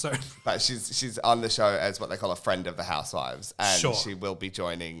 Yeah. So But she's on the show as what they call a friend of the housewives, and Sure. she will be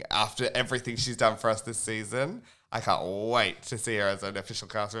joining after everything she's done for us this season. I can't wait to see her as an official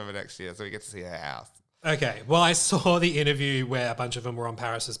cast member next year, so we get to see her house. okay. Well, I saw the interview where a bunch of them were on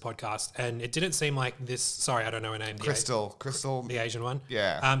Paris's podcast, and it didn't seem like this. Sorry, I don't know her name. Crystal, the Asian one.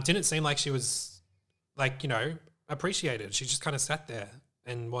 yeah. Didn't seem like she was like appreciated. She just kind of sat there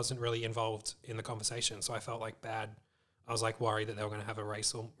and wasn't really involved in the conversation. So I felt like bad. I was like worried that they were going to have a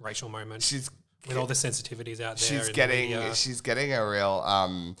racial moment. With all the sensitivities out there. She's getting a real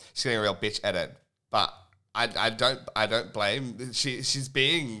bitch edit, but I don't blame. She's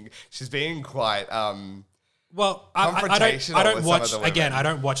being quite well, confrontational I don't with watch some of the women. I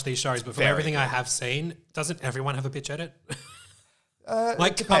don't watch these shows, but from Very everything I good. have seen, doesn't everyone have a bitch edit? Like,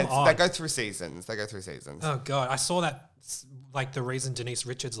 come depends. on. They go through seasons. Oh god, I saw that. Like the reason Denise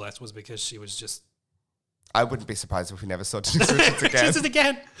Richards left was because she was just. I wouldn't be surprised if we never saw Denise Richards again. Richards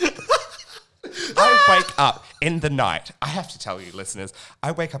again. I wake up in the night. I have to tell you, listeners,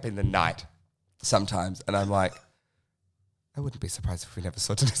 I wake up in the night sometimes, and I'm like, I wouldn't be surprised if we never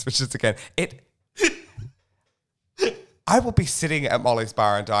saw Denise Richards again. I will be sitting at Molly's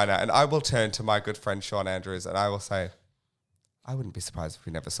Bar and Diner, and I will turn to my good friend Sean Andrews, and I will say, I wouldn't be surprised if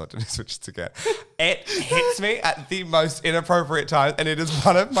we never saw Denise Richards again. It hits me at the most inappropriate times, and it is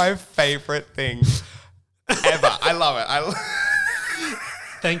one of my favorite things ever. I love it.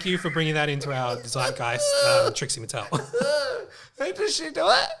 Thank you for bringing that into our zeitgeist, Trixie Mattel. Does she do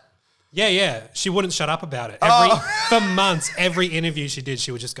it? Yeah. She wouldn't shut up about it. For months, every interview she did,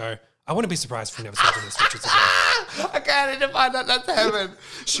 she would just go, I wouldn't be surprised if we never saw Denise Richards again. Okay, I need to find out. That's heaven.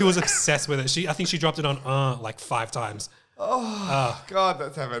 She was obsessed with it. I think she dropped it on like 5 times. God,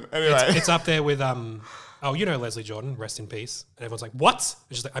 that's heaven. Anyway. It's up there with Leslie Jordan, rest in peace. And everyone's like, what?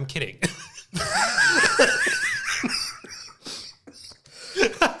 And she's like, I'm kidding.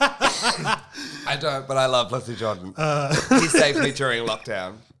 I don't, but I love Leslie Jordan. He saved me during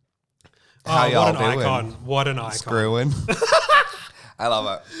lockdown. How what y'all an doing? icon. What an icon. Screwing. I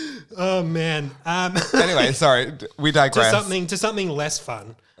love it. Oh man. Anyway, sorry, we digress. To something less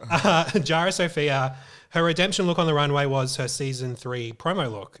fun. Jara Sophia, her redemption look on the runway was her season 3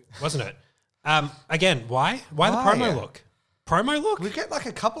 promo look, wasn't it? Again, why? Why the promo look? Promo look? We get like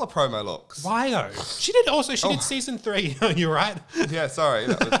a couple of promo looks. Why though? She did season 3. You're right. Yeah, sorry.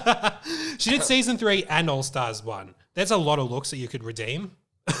 She did season 3 and All Stars 1. There's a lot of looks that you could redeem.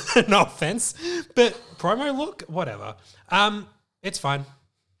 No offense, but promo look, whatever. It's fine.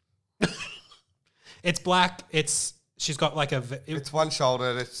 It's black. She's got like it's one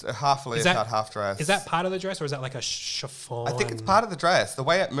shouldered. It's half leotard, half dress. Is that part of the dress or is that like a chiffon? I think it's part of the dress. The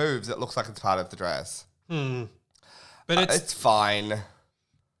way it moves, it looks like it's part of the dress. But it's fine.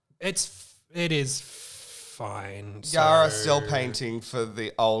 It is fine. Yara's still painting for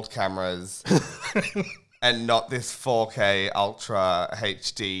the old cameras and not this 4K Ultra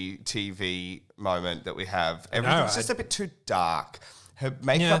HD TV moment that we have. Everything's just a bit too dark. Her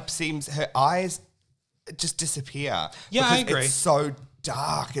makeup seems, her eyes just disappear. Yeah, I agree. It's so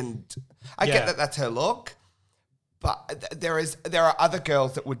dark, and I get that that's her look, but there are other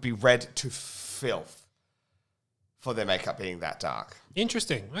girls that would be red to filth for their makeup being that dark.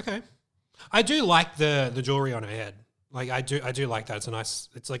 Interesting. Okay. I do like the jewelry on her head. Like I do like that.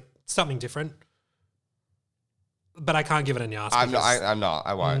 It's like something different. But I can't give it a nyas. I'm not.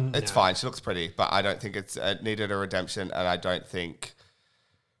 I won't. It's no. fine. She looks pretty, but I don't think it's needed a redemption, and I don't think.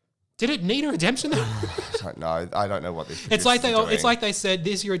 Did it need a redemption? I don't know what this. It's like they said,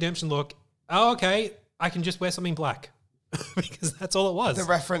 "This is your redemption look." Oh, okay. I can just wear something black because that's all it was. The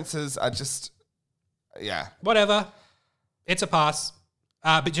references are just, whatever. It's a pass.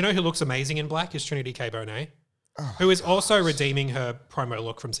 But you know who looks amazing in black is Trinity K. Bonet. who is also redeeming her promo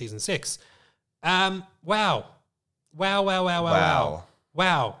look from season 6. Wow.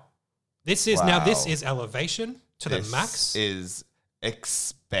 This is elevation to the max. This is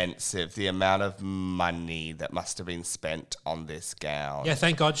expensive. The amount of money that must have been spent on this gown. Yeah,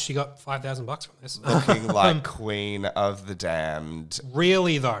 thank God she got $5,000 from this. Looking like Queen of the Damned.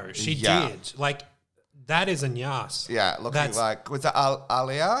 Really though, she did. Like, that is a nyas. Yeah, looking like, was it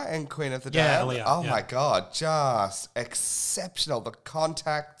Alia and Queen of the Yeah, Damned? Alia, Oh yeah. my God, just exceptional. The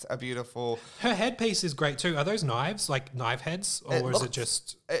contacts are beautiful. Her headpiece is great too. Are those knives, like knife heads, or is it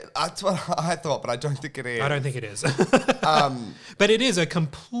just... That's what I thought, but I don't think it is. I don't think it is. But it is a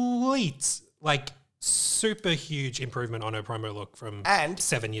complete, like, super huge improvement on her promo look from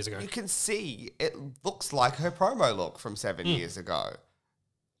 7 years ago. You can see it looks like her promo look from 7 years ago.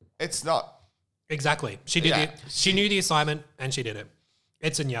 It's not... Exactly. She did it. She knew the assignment and she did it.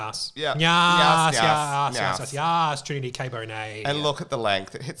 It's a nyas. Yeah. Nyas. Trinity K. Bonet. And look at the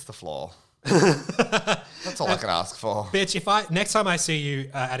length. It hits the floor. That's all I can ask for. Bitch, next time I see you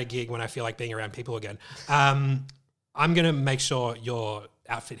at a gig when I feel like being around people again, I'm going to make sure your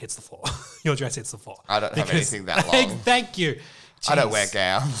outfit hits the floor. Your dress hits the floor. I don't have anything that long. Thank you. I don't wear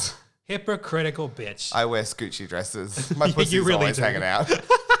gowns. Hypocritical bitch. I wear Scoochie dresses. My pussy's really always do. hanging out.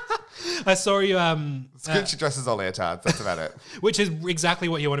 I saw you... Scoochie dresses or leotards. That's about it. Which is exactly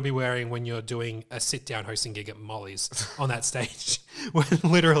what you want to be wearing when you're doing a sit-down hosting gig at Molly's on that stage. When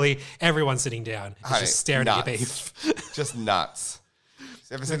literally everyone's sitting down. It's just staring at your beef. Just nuts.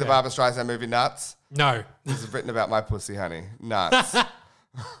 You ever seen the Barbra Streisand movie Nuts? No. This is written about my pussy, honey. Nuts.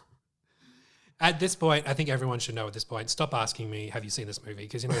 At this point, I think everyone should know at this point, stop asking me, have you seen this movie?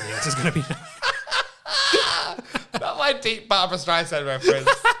 Because you know the answer's going to be no. Not my deep Barbra Streisand reference.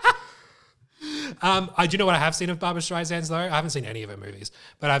 Do you know what I have seen of Barbra Streisand's though? I haven't seen any of her movies,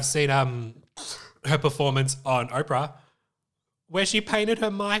 but I've seen her performance on Oprah where she painted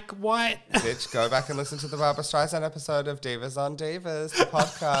her mic white. Bitch, go back and listen to the Barbra Streisand episode of Divas on Divas, the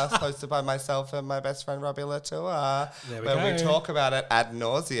podcast hosted by myself and my best friend Robbie Latour, where we talk about it ad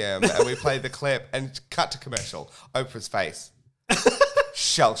nauseum and we play the clip and cut to commercial. Oprah's face.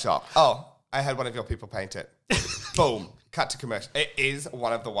 Shell shock. Oh, I had one of your people paint it. Boom. Cut to commercial. It is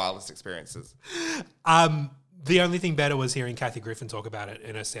one of the wildest experiences. The only thing better was hearing Kathy Griffin talk about it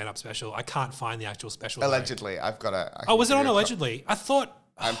in her stand-up special. I can't find the actual special. Allegedly. I've got a... Oh, was it on Allegedly? I thought...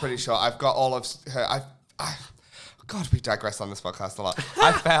 I'm pretty sure. I've got all of her... God, we digress on this podcast a lot.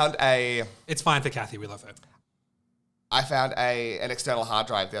 I found a... It's fine for Kathy. We love her. I found an external hard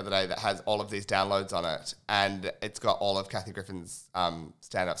drive the other day that has all of these downloads on it, and it's got all of Kathy Griffin's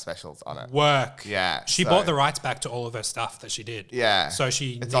stand-up specials on it. Work. Yeah. She bought the rights back to all of her stuff that she did. Yeah. So It's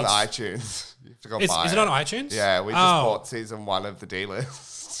on iTunes. You have to go buy it. Is it on iTunes? Yeah, we just bought season 1 of the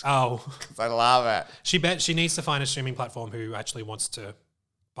D-List. Oh. Because I love it. She needs to find a streaming platform who actually wants to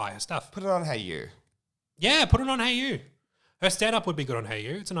buy her stuff. Put it on Hey You. Yeah, put it on Hey You. Her stand-up would be good on Hey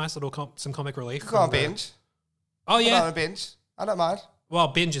You. It's a nice little some comic relief. Go on Binge. Oh, yeah. Put on a Binge. I don't mind. Well,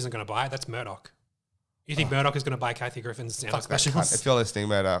 Binge isn't going to buy it. That's Murdoch. You think Murdoch is going to buy Kathy Griffin's stand-up specials? If you're listening,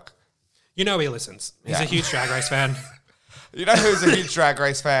 Murdoch. You know he listens. He's a huge Drag Race fan. You know who's a huge Drag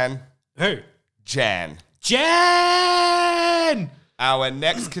Race fan? Who? Jan. Jan! Our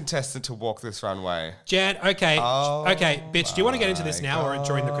next contestant to walk this runway. Jan, okay. Okay, bitch, do you want to get into this now or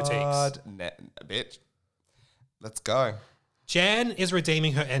during the critiques? Bitch. Let's go. Jan is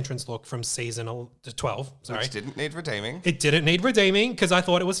redeeming her entrance look from season 12. Sorry. Which didn't need redeeming. It didn't need redeeming because I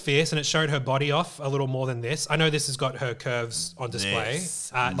thought it was fierce and it showed her body off a little more than this. I know this has got her curves on display.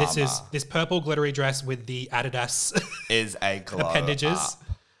 This is this purple glittery dress with the Adidas is a glow appendages. up.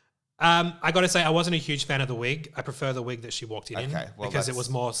 I got to say, I wasn't a huge fan of the wig. I prefer the wig that she walked in because it was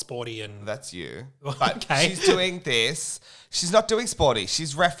more sporty and... That's you. But she's doing this. She's not doing sporty.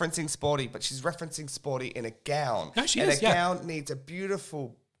 She's referencing sporty, but she's referencing sporty in a gown. No, she is, And a gown needs a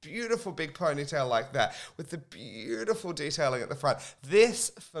beautiful, beautiful big ponytail like that with the beautiful detailing at the front.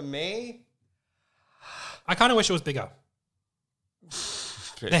 This, for me... I kind of wish it was bigger.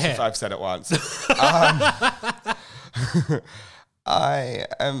 Bitch, if I've said it once. I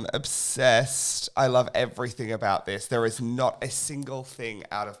am obsessed. I love everything about this. There is not a single thing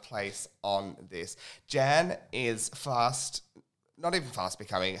out of place on this. Jan is fast, not even fast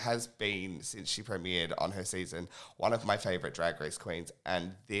becoming, has been since she premiered on her season, one of my favorite Drag Race queens.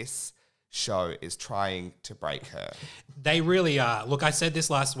 And this show is trying to break her. They really are. Look, I said this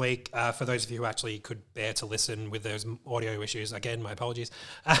last week, for those of you who actually could bear to listen with those audio issues. Again, my apologies.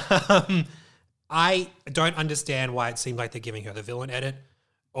 I don't understand why it seemed like they're giving her the villain edit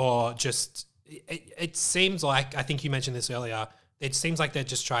or just, it seems like, I think you mentioned this earlier, it seems like they're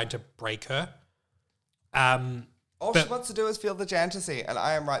just trying to break her. All she wants to do is feel the fantasy, and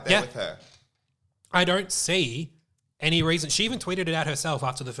I am right there with her. I don't see any reason. She even tweeted it out herself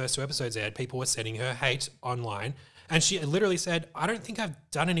after the first 2 episodes aired. People were sending her hate online. And she literally said, I don't think I've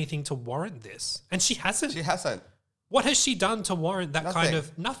done anything to warrant this. And she hasn't. She hasn't. What has she done to warrant that kind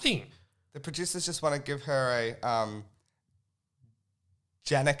of nothing? The producers just want to give her a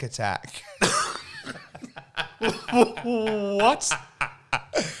Janek attack. What?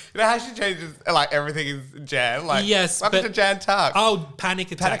 You know how she changes, like, everything is Jan? Like, yes. welcome to Jan Tuck. Oh,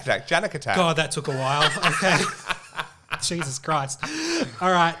 panic attack. Panic attack. Janek attack. God, that took a while. Okay. Jesus Christ.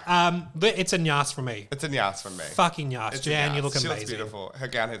 All right. But it's a nyas from me. It's a nyas from me. Fucking nyas. It's Jan, you look she amazing. She looks beautiful. Her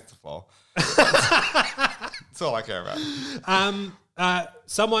gown hits the floor. That's all I care about.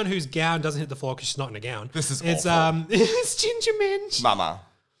 Someone whose gown doesn't hit the floor because she's not in a gown. This is awful. It's Ginger Minj. Mama.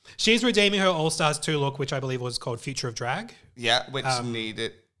 She's redeeming her All Stars 2 look, which I believe was called Future of Drag. Yeah, which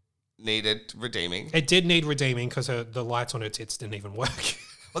needed redeeming. It did need redeeming because the lights on her tits didn't even work.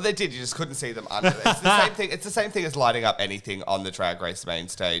 Well, they did. You just couldn't see them under there. It's the same thing. It's the same thing as lighting up anything on the Drag Race main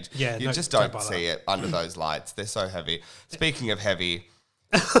stage. Yeah, you just don't see it under those lights. They're so heavy. Speaking of heavy,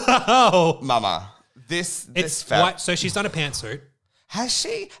 Mama, this white. So she's done a pantsuit. Has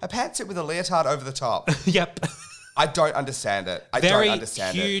she a pantsuit with a leotard over the top? Yep. I don't understand it. I Very don't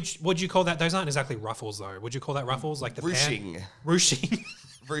understand huge. Would you call that? Those aren't exactly ruffles, though. Would you call that ruffles? Like the ruching, ruching,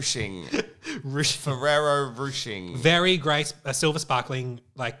 ruching, Ferrero ruching. Very great, a silver sparkling,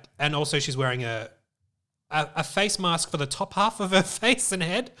 like, and also she's wearing a face mask for the top half of her face and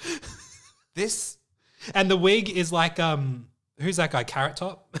head. This and the wig is like who's that guy? Carrot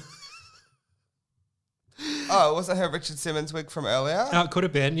Top. Oh, was it her Richard Simmons wig from earlier? Oh, it could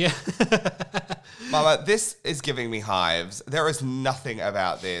have been, yeah. Mama, this is giving me hives. There is nothing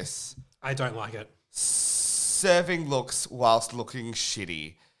about this. I don't like it. Serving looks whilst looking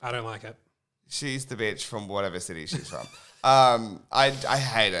shitty. I don't like it. She's the bitch from whatever city she's from. I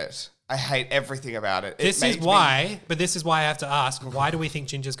hate it. I hate everything about it. This is why I have to ask, why do we think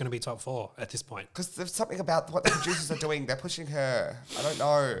Ginger's going to be top 4 at this point? Because there's something about what the producers are doing. They're pushing her. I don't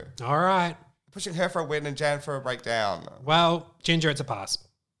know. All right. Pushing her for a win and Jan for a breakdown. Well, Ginger, it's a pass.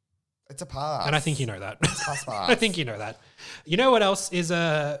 It's a pass. And I think you know that. Pass. I think you know that. You know what else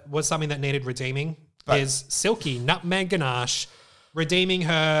was something that needed redeeming? Is Silky Nutmeg Ganache redeeming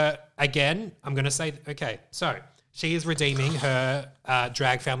her again. I'm going to say, okay, so she is redeeming her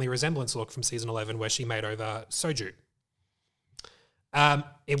drag family resemblance look from season 11 where she made over Soju.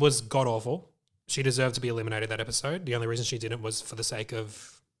 It was god-awful. She deserved to be eliminated that episode. The only reason she didn't was for the sake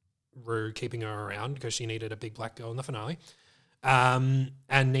of Rue keeping her around because she needed a big black girl in the finale. And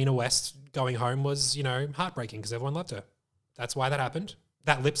Nina West going home was, heartbreaking because everyone loved her. That's why that happened.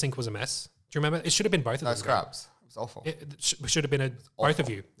 That lip sync was a mess. Do you remember? It should have been both of them. No scrubs. It was awful. It should have been both of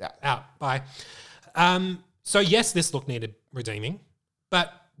you. Yeah. Out. Bye. So yes, this look needed redeeming,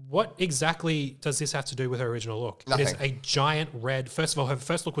 but what exactly does this have to do with her original look? Nothing. It is a giant red. First of all, her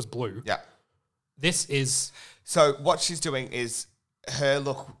first look was blue. Yeah. This is... So what she's doing is her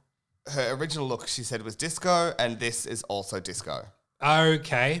original look, she said, was disco, and this is also disco.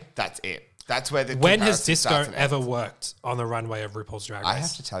 Okay. That's it. That's where the When has comparison disco starts and ever ends. worked on the runway of RuPaul's Drag Race? I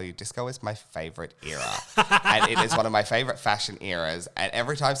have to tell you, disco is my favorite era. And it is one of my favorite fashion eras. And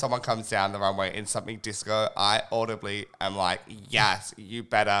every time someone comes down the runway in something disco, I audibly am like, yes, you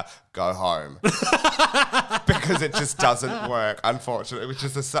better go home. Because it just doesn't work, unfortunately, which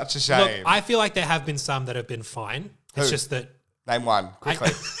is such a shame. Look, I feel like there have been some that have been fine. It's Who? just that... Name one,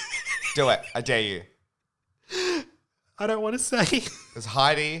 quickly. Do it. I dare you. I don't want to say. There's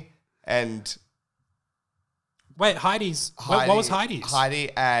Heidi and... Wait, Heidi's... what was Heidi's? Heidi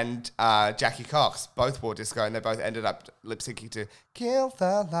and Jackie Cox both wore disco, and they both ended up lip syncing to "Kill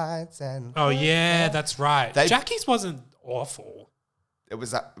the Lights" and... Oh yeah, that's right. Jackie's wasn't awful. It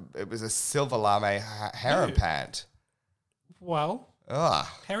was a silver lame harem pant. Well, Ugh,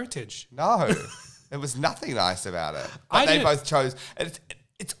 heritage. no, there was nothing nice about it. But they both chose.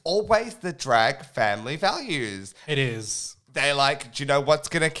 It's always the drag family values. It is. They're like, do you know what's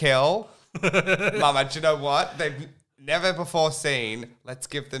gonna kill? Mama, do you know what? They've never before seen. Let's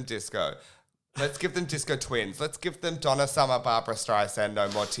give them disco. Let's give them disco twins. Let's give them Donna Summer, Barbara Streisand, no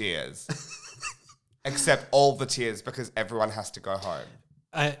more tears. Except all the tears because everyone has to go home.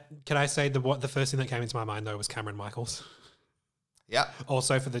 Can I say the first thing that came into my mind though was Cameron Michaels. Yeah.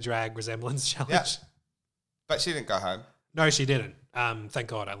 Also for the drag resemblance challenge. Yeah. But she didn't go home. No, she didn't. Thank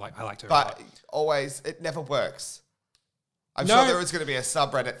God. I liked her. But always, it never works. I'm sure there is going to be a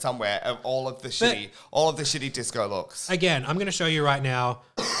subreddit somewhere of all of the shitty disco looks. Again, I'm going to show you right now.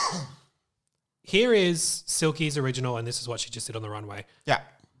 Here is Silky's original, and this is what she just did on the runway. Yeah.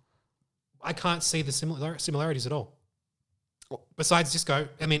 I can't see the similarities at all. Besides disco,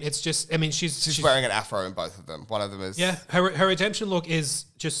 I mean, it's just, I mean, She's wearing an afro in both of them. One of them is... Yeah, her redemption look is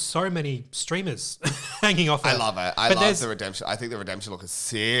just so many streamers hanging off her. I love it. I love the redemption. I think the redemption look is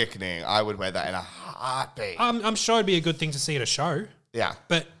sickening. I would wear that in a heartbeat. I'm sure it'd be a good thing to see at a show. Yeah.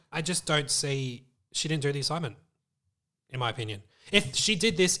 But I just don't see, she didn't do the assignment, in my opinion. If she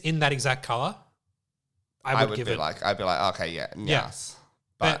did this in that exact color, I would give be it. I'd be like, okay, yeah, yes.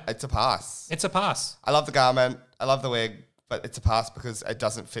 But it's a pass. It's a pass. I love the garment. I love the wig. But it's a pass because it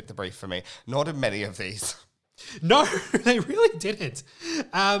doesn't fit the brief for me. Nor do many of these. No, they really didn't.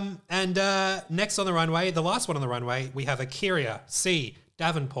 And next on the runway, the last one on the runway, we have Akira C.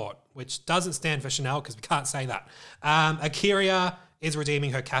 Davenport, which doesn't stand for Chanel because we can't say that. Akira is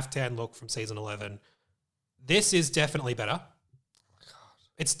redeeming her caftan look from season 11. This is definitely better. Oh my God.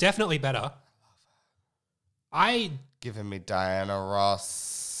 It's definitely better. I love it. Giving me Diana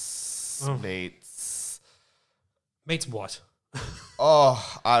Ross meets what?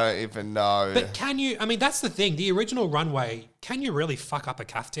 Oh, I don't even know. But can you, I mean, that's the thing. The original runway, can you really fuck up a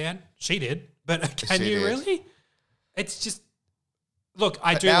caftan? She did. But can you really? It's just, look,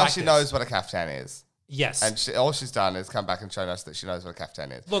 I do like now this. she knows what a caftan is. Yes. And all she's done is come back and shown us that she knows what a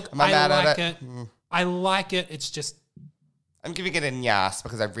caftan is. Look, Am I mad like at it. I like it. It's just... I'm giving it a nyas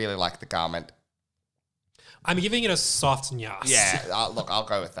because I really like the garment. I'm giving it a soft nyas. Yeah, look, I'll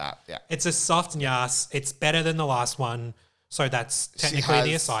go with that. Yeah. It's a soft nyas. It's better than the last one. So that's technically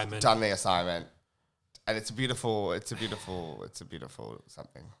the assignment. Done the assignment. And it's a beautiful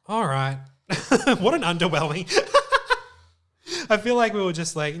something. All right. What an underwhelming. I feel like we were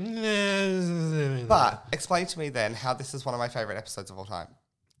just like... But explain to me then how this is one of my favorite episodes of all time.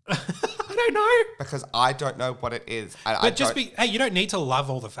 I don't know. Because I don't know what it is. Hey, you don't need to love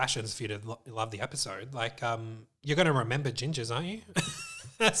all the fashions for you to love the episode. Like, you're going to remember gingers, aren't you?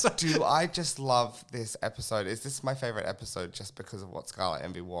 Do I just love this episode? Is this my favorite episode just because of what Scarlett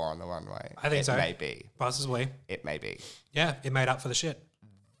Envy wore on the runway? I think so. It may be. Possibly. It may be. Yeah, it made up for the shit.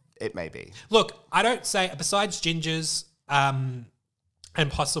 It may be. Look, I don't say, besides gingers and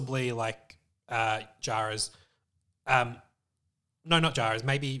possibly like Jara's, no, not Jara's,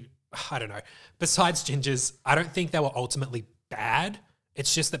 maybe, I don't know. Besides gingers, I don't think they were ultimately bad.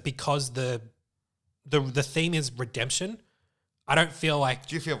 It's just that because the theme is redemption, I don't feel like...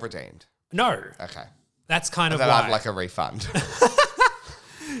 Do you feel redeemed? No. Okay. That's kind of why. why. I'd like a refund.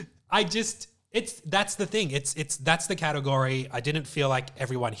 That's the thing. That's the category. I didn't feel like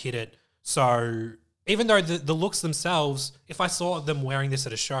everyone hit it. So even though the looks themselves, if I saw them wearing this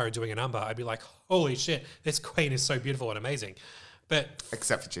at a show doing a number, I'd be like, holy shit, this queen is so beautiful and amazing. But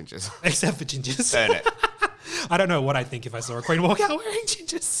except for gingers. Except for gingers. Burn it. I don't know what I'd think if I saw a queen walk out wearing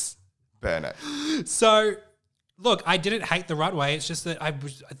gingers. Burn it. So... Look, I didn't hate the runway. It's just that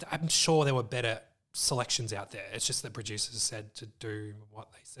I'm sure there were better selections out there. It's just that producers said to do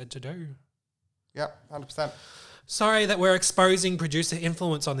what they said to do. Yep, 100%. Sorry that we're exposing producer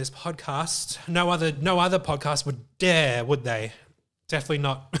influence on this podcast. No other podcast would dare, would they? Definitely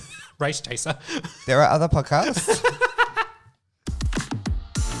not Race Chaser. There are other podcasts.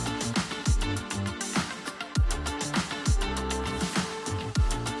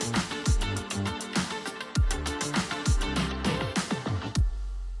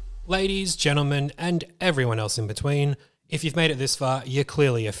 Ladies, gentlemen, and everyone else in between, if you've made it this far, you're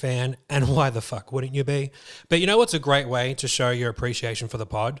clearly a fan, and why the fuck wouldn't you be? But you know what's a great way to show your appreciation for the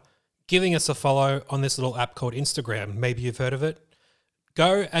pod? Giving us a follow on this little app called Instagram. Maybe you've heard of it.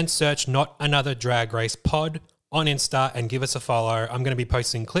 Go and search Not Another Drag Race Pod on Insta and give us a follow. I'm going to be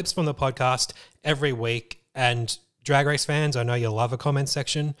posting clips from the podcast every week, and Drag Race fans, I know you love a comment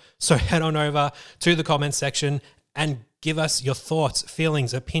section, so head on over to the comment section and give us your thoughts,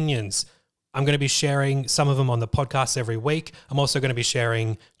 feelings, opinions. I'm going to be sharing some of them on the podcast every week. I'm also going to be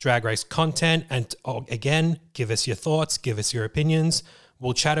sharing Drag Race content. And again, give us your thoughts, give us your opinions.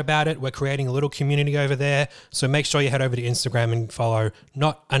 We'll chat about it. We're creating a little community over there. So make sure you head over to Instagram and follow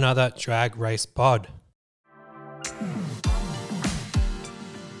Not Another Drag Race Pod.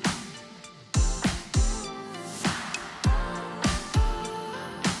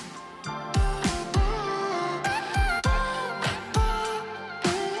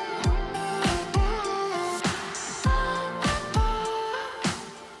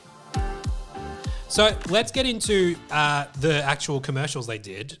 So let's get into the actual commercials they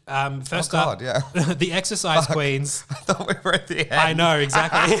did. First up, the Exercise Queens. I thought we were at the end. I know,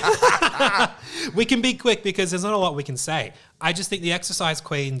 exactly. We can be quick because there's not a lot we can say. I just think the Exercise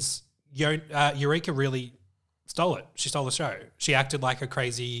Queens, Eureka really stole it. She stole the show. She acted like a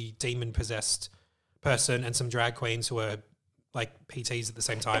crazy demon-possessed person, and some drag queens who were like PTs at the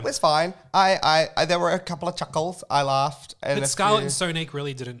same It time. was fine. I there were a couple of chuckles. I laughed. And But Scarlett and Sonique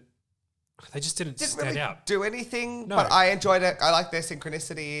really didn't. They just didn't stand really out. do anything, No. but I enjoyed it. I liked their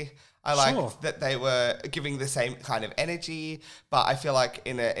synchronicity. I liked Sure. that they were giving the same kind of energy. But I feel like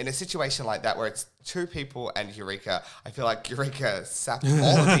in a situation like that where it's two people and Eureka, I feel like Eureka sapped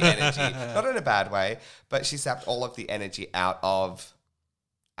all of the energy, not in a bad way, but she sapped all of the energy out of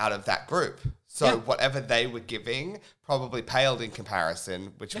that group. So Yeah. whatever they were giving probably paled in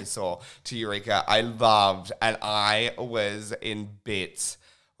comparison, which we saw to Eureka. I loved, and I was in bits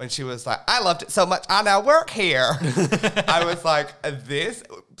when she was like, I loved it so much, I now work here. I was like, this,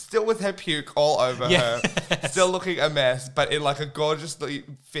 still with her puke all over her, still looking a mess, but in like a gorgeously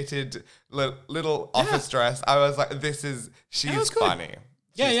fitted little office dress. I was like, she's was good. funny.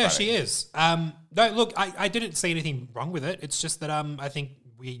 Yeah, She's yeah, funny. she is. No, look, I didn't see anything wrong with it. It's just that I think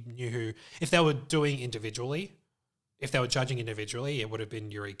we knew if they were doing individually, if they were judging individually, it would have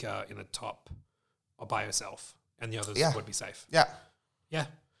been Eureka in the top or by herself, and the others would be safe. Yeah. Yeah.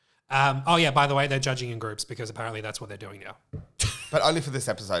 Oh yeah. By the way, they're judging in groups because apparently that's what they're doing now. But only for this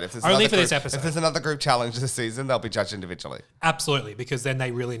episode. If there's Only another for this group- episode. If there's another group challenge this season, they'll be judged individually. Absolutely, because then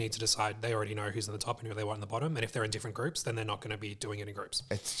they really need to decide. They already know who's in the top and who they want in the bottom, and if they're in different groups, then they're not going to be doing it in groups.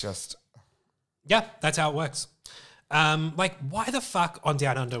 It's just... Yeah, that's how it works. Like, why the fuck on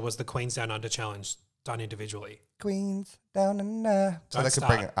Down Under was the Queens Down Under challenge done individually? Queens down under. So Don't they could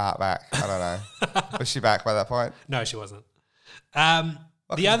bring start. Art back. I don't know. Was she back by that point? No, she wasn't. Welcome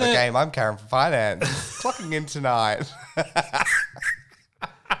The to other the game. I'm Karen from finance. Clocking in tonight.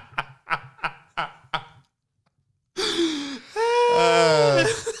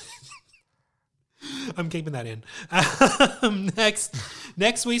 I'm keeping that in.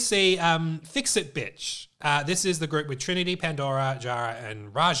 Next we see Fix It Bitch. This is the group with Trinity, Pandora, Jara,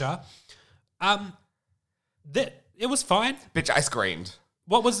 and Raja. It was fine. Bitch, I screamed.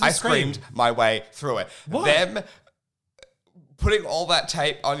 What was the I scream? screamed my way through it. What? Them putting all that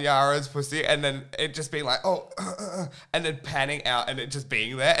tape on Yara's pussy and then it just being like, and then panning out and it just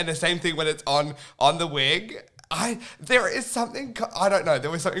being there. And the same thing when it's on the wig. There is something, I don't know, there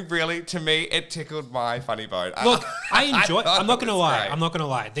was something really, to me, it tickled my funny bone. Look, I enjoy. thought I'm not it going to was lie. great. I'm not going to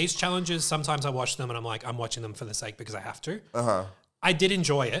lie. These challenges, sometimes I watch them and I'm like, I'm watching them for the sake because I have to. Uh-huh. I did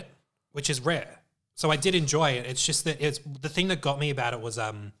enjoy it, which is rare. So I did enjoy it. It's just that it's the thing that got me about it was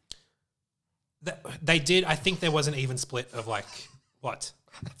that they did. I think there was an even split of like what?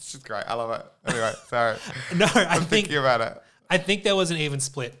 It's just great. I love it. Anyway, sorry. No, I'm thinking about it. I think there was an even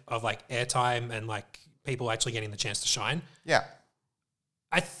split of like airtime and like people actually getting the chance to shine. Yeah.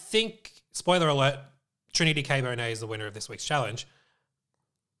 I think, spoiler alert, Trinity K. Bonet is the winner of this week's challenge.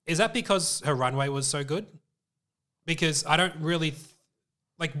 Is that because her runway was so good? Because I don't really...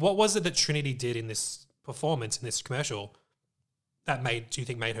 like, what was it that Trinity did in this performance, in this commercial, that do you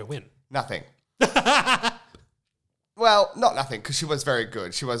think made her win? Nothing. Well, not nothing, because she was very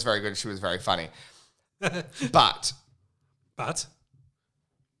good. She was very good. She was very funny. But But...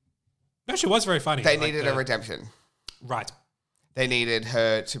 no, she was very funny. they Like needed a redemption. Right. They needed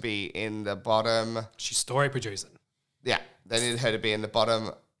her to be in the bottom. She's story producing. Yeah, they needed her to be in the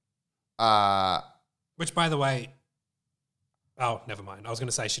bottom. Which, by the way... oh, never mind. I was going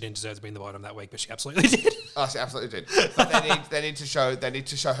to say she didn't deserve to be in the bottom that week, but she absolutely did. Oh, she absolutely did. But they need to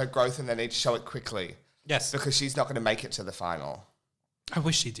show her growth, and they need to show it quickly Yes. because she's not going to make it to the final. I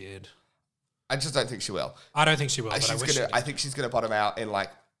wish she did. I just don't think she will. I don't think she will, but I wish she did. I think she's gonna bottom out in like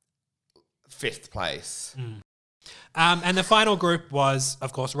 5th place. And the final group was,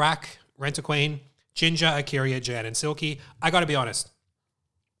 of course, Rack, Rent-A-Queen, Ginger, Akira, Jan, and Silky. I got to be honest.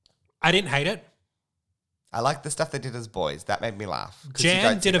 I didn't hate it. I like the stuff they did as boys. That made me laugh. 'Cause you Jan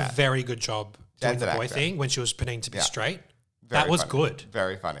don't see did a that. very good job doing Jan's the an boy actor. thing when she was pretending to be Yeah. straight. Very That was funny. good.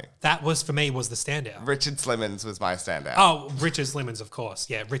 Very funny. That was, for me, was the standout. Richard Slimmons was my standout. Oh, Richard Slimmons, of course.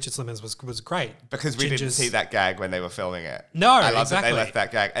 Yeah, Richard Slimmons was great. Because we didn't Ginger's- see that gag when they were filming it. No, I love exactly. that they left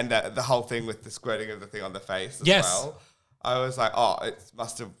that gag. And the whole thing with the squirting of the thing on the face as Yes. well. I was like, oh, it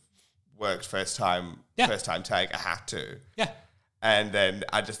must have worked first time Yeah. take. I had to. Yeah. And then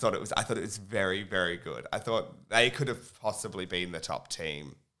I thought it was very, very good. I thought they could have possibly been the top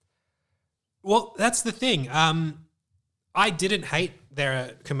team. Well, that's the thing. I didn't hate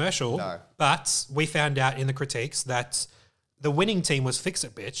their commercial, No. but we found out in the critiques that the winning team was Fix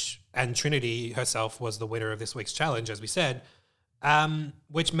It Bitch, and Trinity herself was the winner of this week's challenge, as we said,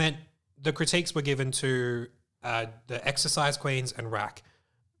 which meant the critiques were given to the Exercise Queens and Rack.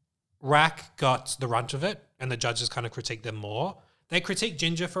 Rack got the runt of it, and the judges kind of critiqued them more. They critiqued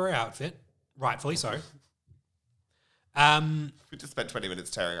Ginger for her outfit, rightfully so. We just spent 20 minutes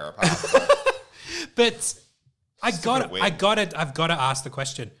tearing her apart. So. But I've got to ask the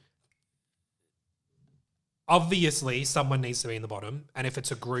question. Obviously, someone needs to be in the bottom, and if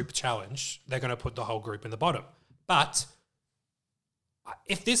it's a group challenge, they're going to put the whole group in the bottom. But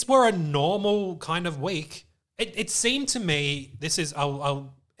if this were a normal kind of week, it seemed to me,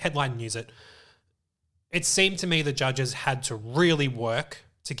 I'll headline news it. It seemed to me the judges had to really work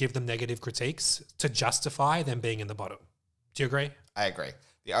to give them negative critiques to justify them being in the bottom. Do you agree? I agree.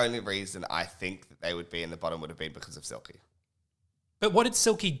 The only reason I think that they would be in the bottom would have been because of Silky. But what did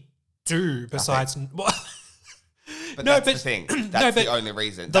Silky do besides... But that's the thing. That's the only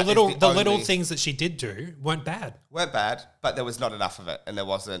reason. The little things that she did do weren't bad. Weren't bad, but there was not enough of it, and there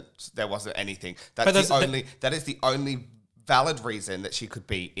wasn't anything. That is the only valid reason that she could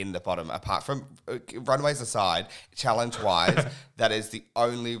be in the bottom. Apart from runways aside, challenge wise, that is the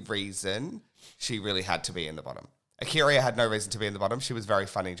only reason she really had to be in the bottom. A'keria had no reason to be in the bottom. She was very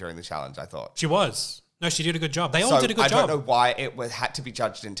funny during the challenge, I thought. She was. No, she did a good job. They all did a good job. I don't know why had to be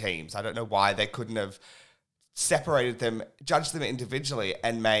judged in teams. I don't know why they couldn't have separated them, judged them individually,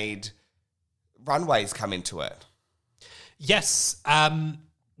 and made runways come into it. Yes.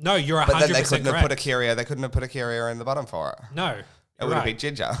 No, you're 100% correct. But then they couldn't have put A'keria. They couldn't have put A'keria in the bottom for it. No, it would have been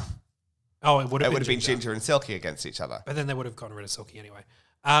Ginger. Oh, it would have been Ginger and Silky against each other. But then they would have gotten rid of Silky anyway.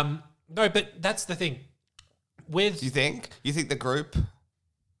 No, but that's the thing. You think the group?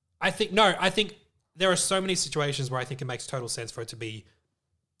 I think there are so many situations where I think it makes total sense for it to be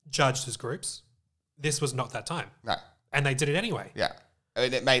judged as groups. This was not that time. No. And they did it anyway. Yeah. I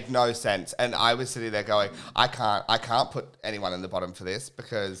mean, it made no sense. And I was sitting there going, I can't put anyone in the bottom for this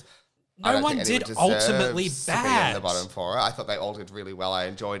because no one did ultimately bad. To be in the bottom for it. I thought they all did really well. I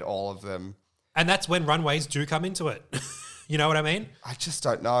enjoyed all of them. And that's when runways do come into it. You know what I mean? I just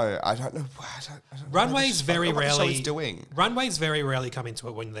don't know. I don't know. Runways very rarely doing. Runways very rarely come into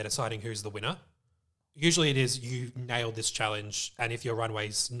it when they're deciding who's the winner. Usually it is you nailed this challenge, and if your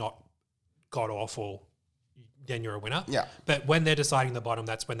runway's not god awful, then you're a winner. Yeah. But when they're deciding the bottom,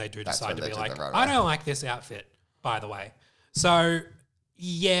 that's when they do decide to be like, I don't like this outfit, by the way. So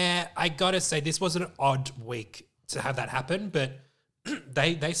yeah, I gotta say this was an odd week to have that happen, but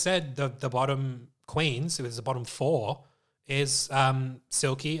they said the bottom queens, it was the bottom four, is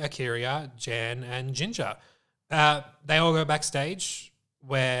Silky, A'keria, Jan, and Ginger. They all go backstage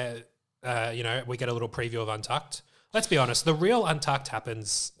where we get a little preview of Untucked. Let's be honest, the real Untucked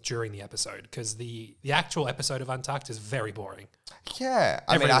happens during the episode because the actual episode of Untucked is very boring. Yeah.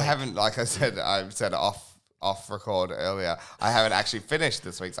 I haven't, like I said, I've said off record earlier, I haven't actually finished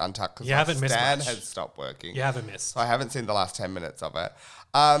this week's Untucked because Stan has stopped working. You haven't missed. So I haven't seen the last 10 minutes of it.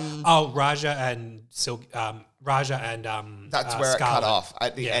 Raja and that's where Scarlett, it cut off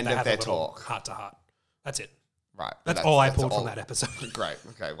at the end of their talk. Heart to heart. That's it. Right. That's all I pulled from that episode. Great.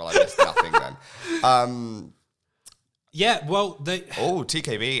 Okay. Well, I missed nothing then. Yeah. Well,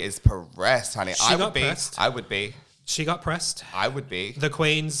 TKB is pressed, honey. I would be. She got pressed. I would be. The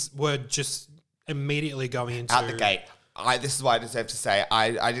queens were just immediately going into out the gate. This is why I deserve to say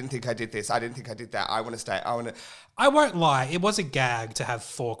I didn't think I did this. I didn't think I did that. I want to stay. I won't lie. It was a gag to have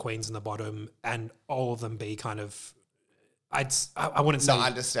four queens in the bottom and all of them be kind of. I wouldn't say not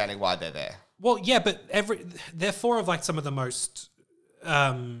understanding why they're there. Well, yeah, but they're four of like some of the most,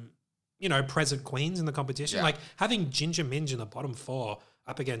 present queens in the competition. Yeah. Like having Ginger Minge in the bottom four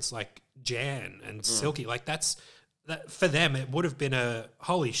up against like Jan and Silky, like that for them it would have been a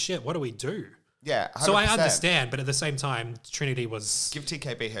holy shit. What do we do? Yeah, 100%. So I understand, but at the same time, Trinity was give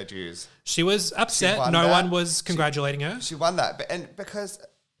TKB her dues. She was upset. No one was congratulating her. She won that, because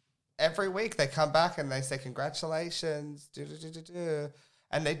every week they come back and they say congratulations,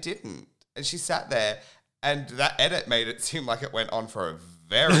 and they didn't. And she sat there, and that edit made it seem like it went on for a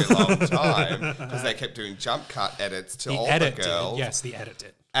very long time because they kept doing jump cut edits to all the girls. Yes, the edit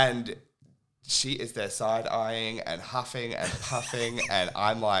did. And she is there side-eyeing and huffing and puffing, and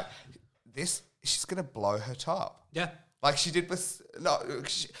I'm like, she's going to blow her top. Yeah. Like she did with... No,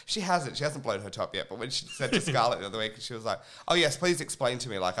 she hasn't. She hasn't blown her top yet. But when she said to Scarlett the other week, she was like, oh, yes, please explain to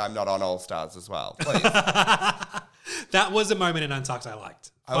me like I'm not on All Stars as well. Please. That was a moment in Untucked I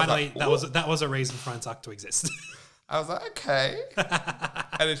liked. Finally, that was a reason for Untucked to exist. I was like, okay.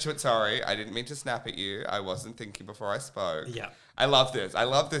 And then she went, sorry, I didn't mean to snap at you. I wasn't thinking before I spoke. Yeah. I love this. I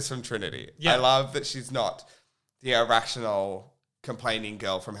love this from Trinity. Yeah. I love that she's not the irrational... complaining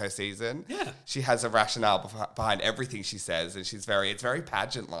girl from her season. Yeah. She has a rationale behind everything she says, and it's very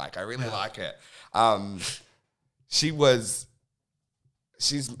pageant-like. I really like it. She was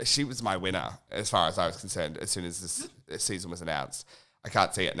my winner as far as I was concerned as soon as this season was announced. I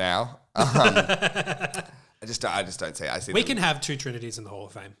can't see it now. I just don't see it. We can have two Trinities in the Hall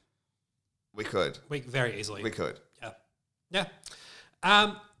of Fame. We could. We very easily. We could. Yeah.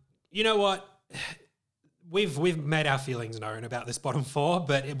 You know what? We've made our feelings known about this bottom four,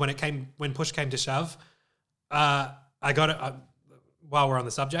 but when push came to shove, I got it. While we're on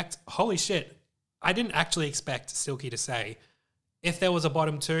the subject, holy shit! I didn't actually expect Silky to say, if there was a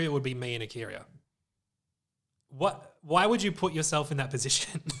bottom two, it would be me and Akira. What? Why would you put yourself in that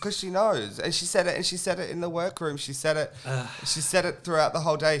position? Because she knows, and she said it. And she said it in the workroom. She said it. She said it throughout the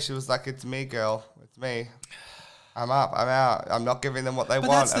whole day. She was like, "It's me, girl. It's me. I'm up. I'm out. I'm not giving them what they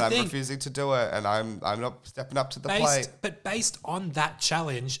want, and I'm refusing to do it. And I'm not stepping up to the plate." But based on that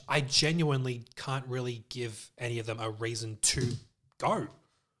challenge, I genuinely can't really give any of them a reason to go.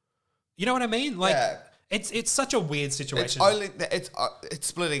 You know what I mean? Like, it's such a weird situation. It's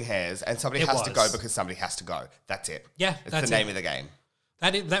splitting hairs, and somebody has to go because somebody has to go. That's it. Yeah, it's the name of the game.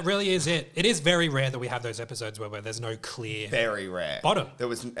 That really is it. It is very rare that we have those episodes where there's no clear very rare bottom. There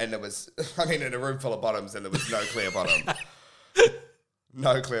was I mean, in a room full of bottoms, and there was no clear bottom.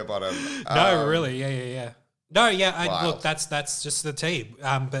 No clear bottom. No, really, yeah. No, yeah. Wild. Look, that's just the tea.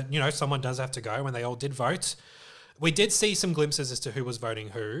 But you know, someone does have to go, and they all did vote. We did see some glimpses as to who was voting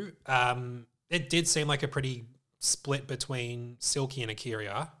who. It did seem like a pretty split between Silky and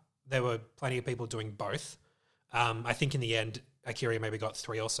Akira. There were plenty of people doing both. I think in the end, Akira maybe got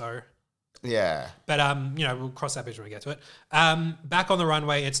 3 or so. Yeah. But, you know, we'll cross that bridge when we get to it. Back on the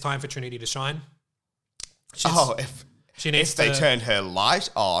runway, it's time for Trinity to shine. If they turned her light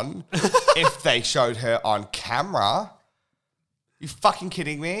on, if they showed her on camera, you fucking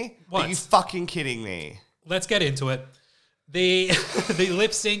kidding me? What? Are you fucking kidding me? Let's get into it. The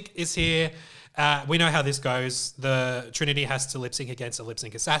lip sync is here. We know how this goes. The Trinity has to lip sync against a lip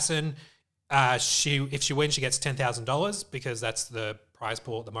sync assassin. If she wins, she gets $10,000 because that's the prize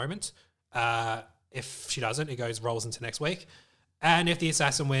pool at the moment. If she doesn't, it rolls into next week. And if the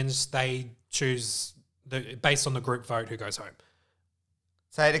assassin wins, they choose based on the group vote who goes home.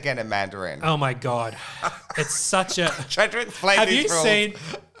 Say it again in Mandarin. Oh my god, it's such a. Try to explain these rules.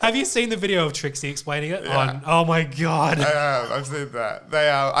 Have you seen the video of Trixie explaining it? Yeah. Oh my god. I have. I've seen that.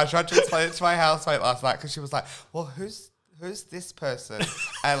 I tried to explain it to my housemate last night because she was like, "Well, who's this person?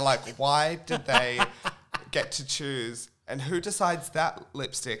 And like, why did they get to choose? And who decides that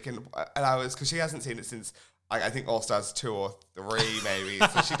lipstick?" And I was, because she hasn't seen it since I think All Stars 2 or 3 maybe,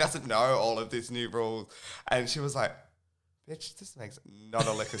 so she doesn't know all of these new rules. And she was like, "Bitch, this makes not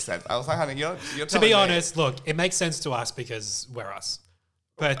a lick of sense." I was like, "Honey, you're to be honest, look, it makes sense to us because we're us."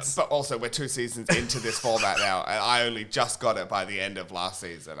 But also, we're 2 seasons into this format now, and I only just got it by the end of last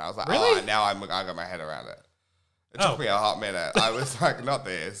season. I was like, really? "Oh, now I got my head around it." It took me a hot minute. I was like, "Not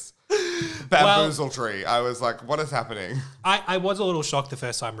this." Bamboozletree. I was like, "What is happening?" I was a little shocked the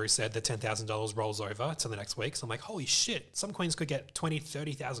first time Ruth said the $10,000 rolls over to the next week. So I'm like, holy shit, some queens could get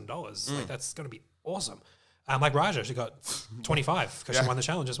 $20,000, $30,000. Like, that's going to be awesome. Like Raja, she got 25 because she won the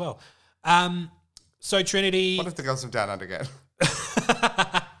challenge as well. So Trinity. What if the girls from Down Under get?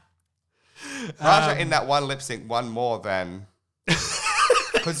 Raja in that one lip sync won more than.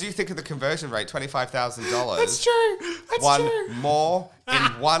 Because you think of the conversion rate, $25,000. That's true. That's true. More in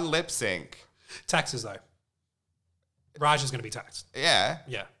one lip sync. Taxes though. Raja's going to be taxed. Yeah.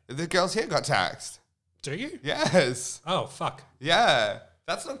 Yeah. The girls here got taxed. Do you? Yes. Oh fuck. Yeah.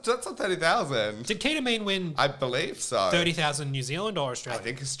 That's not 30,000. Did Ketamine win? I believe so. 30,000 New Zealand or Australia? I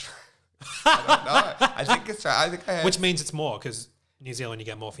think it's true. I don't know. I think it's true. I think I heard. Which means it's more because New Zealand you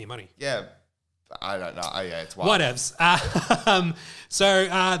get more for your money. Yeah. I don't know. Oh, yeah, it's wild. Whatevs.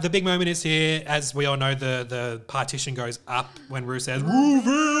 So the big moment is here. As we all know, the partition goes up when Rue says,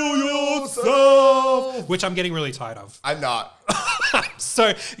 "Reveal yourself," which I'm getting really tired of. I'm not.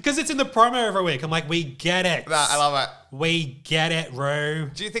 So, because it's in the promo every week. I'm like, we get it. Nah, I love it. We get it, Rue.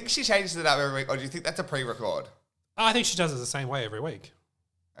 Do you think she changes it up every week, or do you think that's a pre-record? I think she does it the same way every week.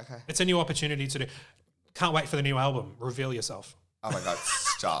 Okay. It's a new opportunity to do. Can't wait for the new album. Reveal yourself. Oh my God,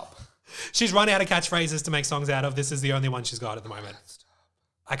 stop. She's run out of catchphrases to make songs out of. This is the only one she's got at the moment.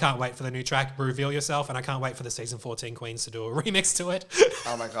 I can't wait for the new track, Reveal Yourself, and I can't wait for the season 14 Queens to do a remix to it.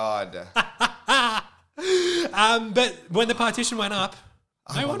 Oh my God. But when the partition went up,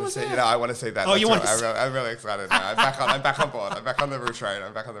 I want to see that. Oh, you want to see? I'm really excited now. I'm back on board. I'm back on the Rue train.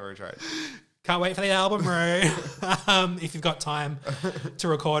 Can't wait for the album, Rue. If you've got time to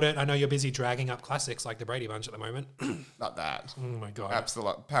record it. I know you're busy dragging up classics like the Brady Bunch at the moment. Not that. Oh my God.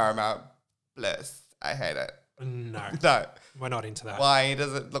 Absolute Paramount bliss. I hate it. No. No. We're not into that. Why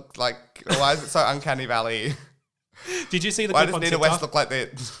does it look like, why is it so Uncanny Valley? Did you see the why clip on does Nina TikTok? West look like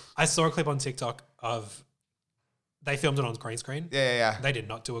that? I saw a clip on TikTok of, they filmed it on green screen. Yeah. They did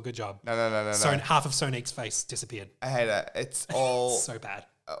not do a good job. No. Half of Sonique's face disappeared. I hate it. It's all so bad.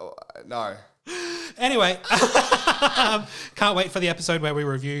 No. Anyway, can't wait for the episode where we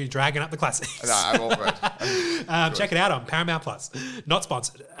review Dragging Up the Classics. No, I'm all good. Check it out on Paramount Plus. Not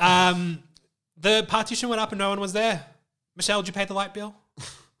sponsored. The partition went up and no one was there. Michelle, did you pay the light bill?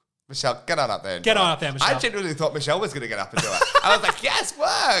 Michelle, get on up there. And Get do on it. up there, Michelle. I genuinely thought Michelle was going to get up and do it. I was like, yes,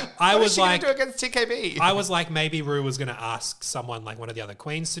 work. What is she going to do against TKB? I was like, maybe Rue was going to ask someone like one of the other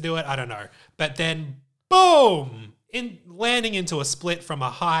queens to do it. I don't know. But then, boom, landing into a split from a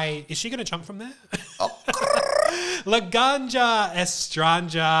high. Is she going to jump from there? Laganja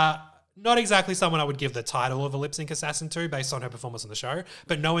Estranja. Not exactly someone I would give the title of a lip sync assassin to based on her performance on the show,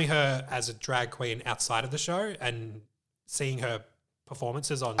 but knowing her as a drag queen outside of the show and seeing her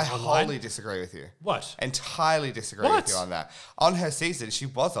performances online. Wholly disagree with you. What? Entirely disagree with you on that. On her season, she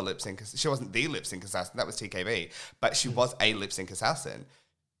was a lip sync. She wasn't the lip sync assassin. That was TKB. But she was a lip sync assassin.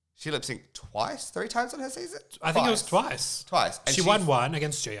 She lip synced three times on her season? I think it was twice. And she won one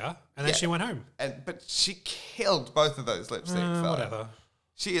against Gia, and then she went home. But she killed both of those lip syncs. Whatever.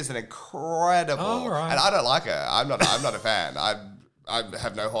 She is an incredible... All right. And I don't like her. I'm not a fan. I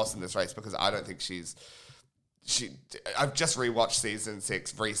have no horse in this race because I don't think she's... I've just rewatched season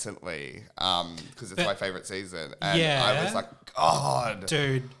 6 recently because it's my favorite season, and I was like, God,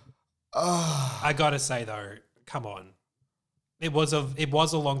 dude. I gotta say though, come on, it was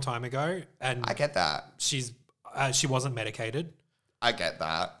a long time ago, and I get that she wasn't medicated. I get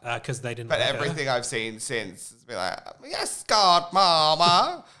that because they didn't. But everything I've seen since has been like, yes, God,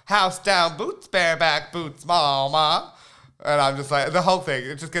 Mama, house down boots, bareback boots, Mama. And I'm just like, the whole thing,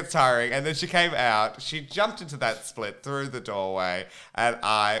 it just gets tiring. And then she came out, she jumped into that split through the doorway, and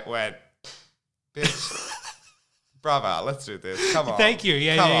I went, bitch, brother, let's do this. Come on. Thank you.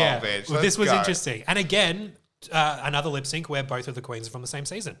 Yeah, Come yeah. on, bitch. Well, this was go. interesting. And again, another lip sync where both of the queens are from the same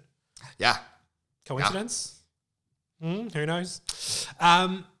season. Yeah. Coincidence? Yeah. Who knows?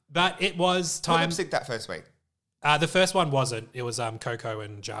 But it was time. Who lip synced that first week? The first one wasn't. It was Coco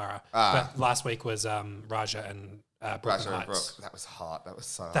and Jara. But last week was Raja and Brooke. Brooke. That was hot. That was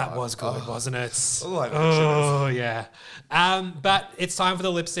so hot. That was good, wasn't it? Oh, yeah. But it's time for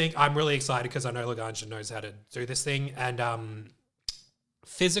the lip sync. I'm really excited because I know Laganja knows how to do this thing. And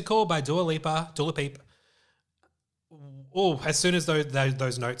Physical by Dua Peep. Oh, as soon as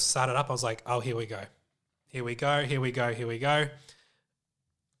those notes started up, I was like, oh, here we go. Here we go.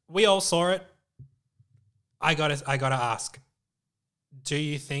 We all saw it. I gotta ask, do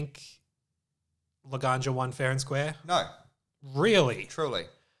you think Laganja won fair and square? No. Really? Truly.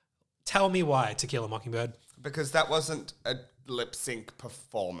 Tell me why, To Kill a Mockingbird. Because that wasn't a lip sync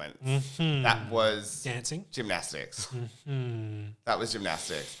performance. Mm-hmm. That was... dancing? Gymnastics. Mm-hmm. That was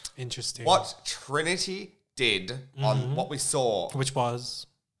gymnastics. Interesting. What Trinity did on what we saw... Which was?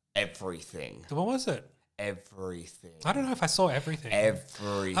 Everything. What was it? Everything. I don't know if I saw everything.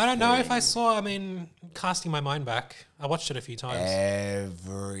 Everything. I don't know if I saw... I mean, casting my mind back. I watched it a few times.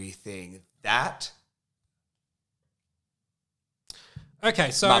 Everything. That...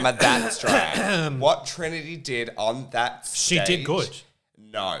 Okay, so... Mama, that's drag. What Trinity did on that stage... She did good.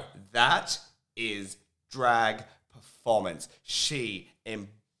 No, that is drag performance. She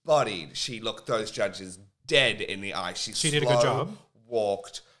embodied... She looked those judges dead in the eye. She did a good job.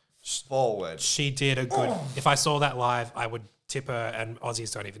 Walked forward. She did a good... If I saw that live, I would tip her, and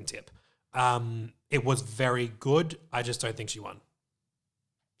Aussies don't even tip. It was very good. I just don't think she won.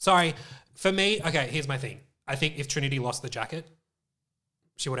 Sorry. For me, okay, here's my thing. I think if Trinity lost the jacket,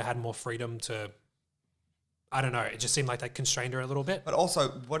 she would have had more freedom to... I don't know. It just seemed like they constrained her a little bit. But also,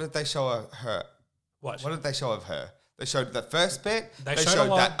 what did they show of her? What? What did they show of her? They showed the first bit. They showed a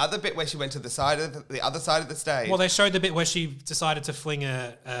lot. that other bit where she went to the other side of the stage. Well, they showed the bit where she decided to fling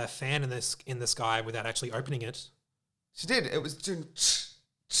a fan in the sky without actually opening it. She did. It was doing...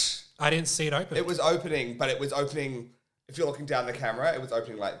 I didn't see it open. It was opening, but it was opening... If you're looking down the camera, it was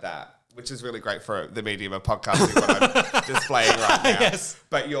opening like that, which is really great for the medium of podcasting what I'm displaying right now. Yes.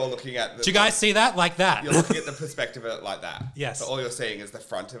 But you're looking at... Do you guys see that? Like that? You're looking at the perspective of it like that. Yes. So all you're seeing is the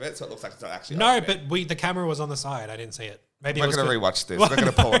front of it, so it looks like it's not actually No, opening. but the camera was on the side. I didn't see it. Maybe We're it was going to good. rewatch this. We're going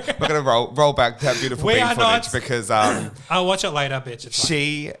to pull... We're going to roll back that beautiful We bean are footage not- because... I'll watch it later, bitch. It's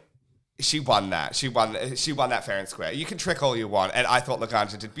fine. She won that. She won that fair and square. You can trick all you want, and I thought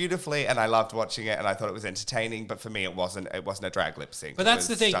Laganja did beautifully, and I loved watching it, and I thought it was entertaining. But for me, it wasn't a drag lip sync. But that's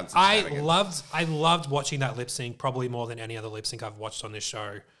the thing. Stunts and I shenanigans. loved watching that lip sync probably more than any other lip sync I've watched on this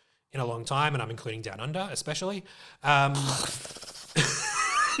show in a long time, and I'm including Down Under especially. I'm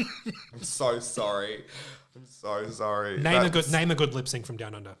so sorry. I'm so sorry. Name a good lip sync from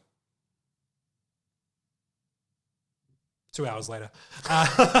Down Under. 2 hours later.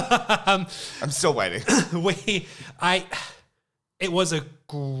 I'm still waiting. It was a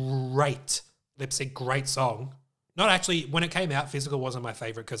great lip sync, great song. Not actually, when it came out, Physical wasn't my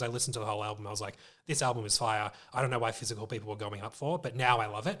favorite because I listened to the whole album. I was like, this album is fire. I don't know why Physical people were going up for, but now I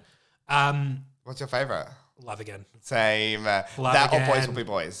love it. What's your favorite? Love Again. Same. Love That Again. or Boys Will Be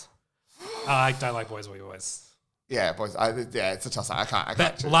Boys. I don't like Boys Will Be Boys. Yeah, boys. It's a toss-up. I can't.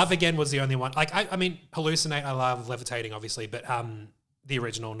 But choose. Love Again was the only one. Like, I mean, Hallucinate, I love. Levitating, obviously, but the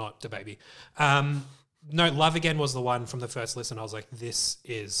original, not DaBaby. No, Love Again was the one from the first listen. I was like, this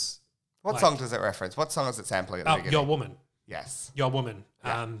is... What song does it reference? What song is it sampling at the beginning? Your Woman. Yes. Your Woman.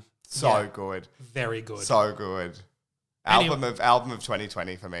 Yeah. Yeah, Good. very good. So good. Album of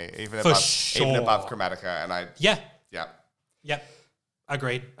 2020 for me. Even above Chromatica. And Yeah. Yeah. Yep.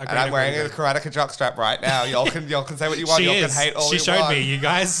 Agreed. And I'm wearing a Chromatica jockstrap right now. Y'all can say what you want. Y'all can hate all you want. She showed me, you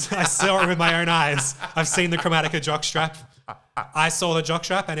guys. I saw it with my own eyes. I've seen the Chromatica jockstrap. I saw the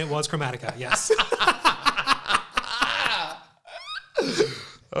jockstrap and it was Chromatica. Yes.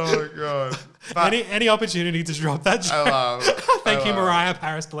 Oh my god. But Any opportunity to drop that joke. I love. Thank you, Mariah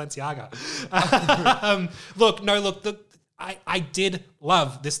Paris Balenciaga. I did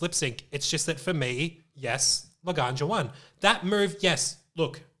love this lip sync. It's just that for me, yes, Laganja won. That move, yes,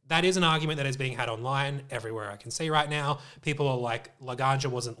 look, that is an argument that is being had online everywhere I can see right now. People are like, Laganja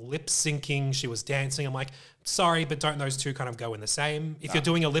wasn't lip syncing, she was dancing. I'm like, sorry, but don't those two kind of go in the same? If you're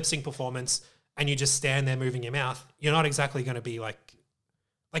doing a lip sync performance and you just stand there moving your mouth, you're not exactly going to be like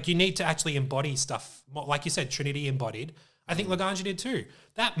you need to actually embody stuff. Like you said, Trinity embodied. I think Laganja did too.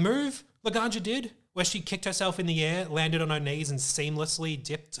 That move Laganja did, where she kicked herself in the air, landed on her knees and seamlessly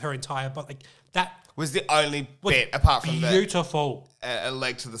dipped her entire body, like that was the only bit, apart from beautiful. A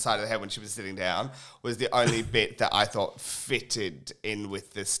leg to the side of the head when she was sitting down, was the only bit that I thought fitted in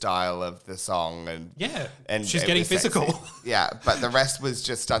with the style of the song. And she's getting physical. Sexy. Yeah, but the rest was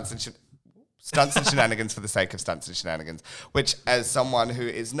just stunts and shenanigans for the sake of stunts and shenanigans, which, as someone who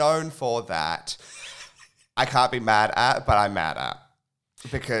is known for that, I can't be mad at, but I'm mad at.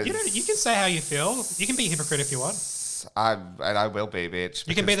 Because you can say how you feel. You can be a hypocrite if you want. I will be, bitch.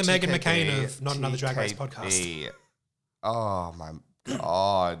 You can be the Meghan McCain of Not Another Drag Race podcast. Oh my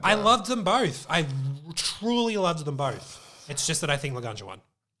god. I loved them both. I truly loved them both. It's just that I think Laganja won.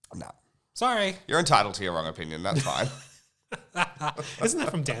 No. Sorry. You're entitled to your wrong opinion. That's fine. Isn't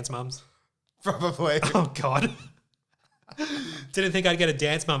that from Dance Mums? Probably. Oh, God. Didn't think I'd get a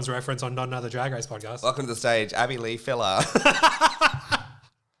Dance Mums reference on Not Another Drag Race podcast. Welcome to the stage, Abby Lee Filler.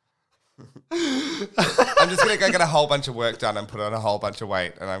 I'm just gonna go get a whole bunch of work done and put on a whole bunch of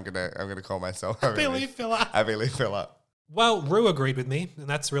weight, and I'm gonna call myself Abby Lee Filler. Abby Lee Filler. Well, Rue agreed with me, and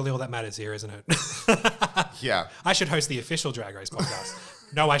that's really all that matters here, isn't it? Yeah. I should host the official Drag Race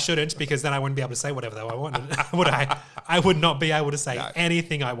podcast. No, I shouldn't, because then I wouldn't be able to say whatever I wanted. Would I? I would not be able to say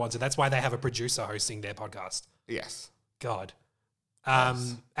anything I wanted. That's why they have a producer hosting their podcast. Yes. God.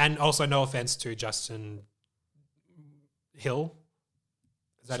 Yes. And also, no offense to Justin Hill.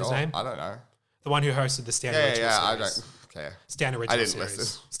 Is that his name? I don't know. The one who hosted the Stan Original Series. I don't care. Stan Original I didn't Series.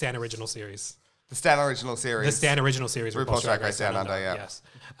 listen. Stan Original Series. The Stan Original Series. The Stan Original Series. RuPaul's Drag Race Down Under, yeah. Yes.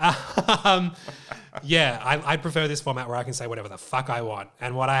 I prefer this format where I can say whatever the fuck I want.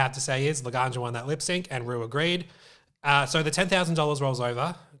 And what I have to say is Laganja won that lip sync and Rue agreed. So the $10,000 rolls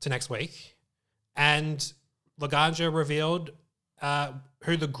over to next week. And Laganja revealed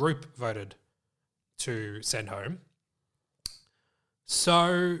who the group voted to send home.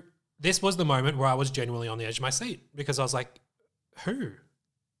 So this was the moment where I was genuinely on the edge of my seat because I was like, who?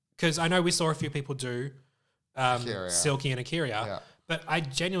 Because I know we saw a few people do Silky and Akira, but I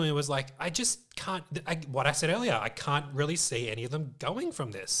genuinely was like, I just can't, what I said earlier, I can't really see any of them going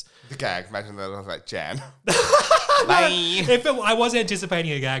from this. The gag, imagine that I was like, Jan. I was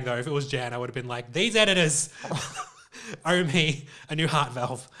anticipating a gag though. If it was Jan, I would have been like, these editors owe me a new heart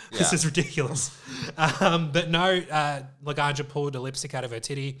valve. This is ridiculous. But no, Laganja pulled a lipstick out of her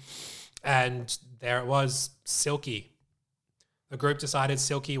titty and there it was, Silky. The group decided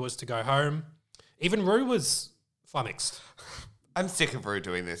Silky was to go home. Even Rue was flummoxed. I'm sick of Rue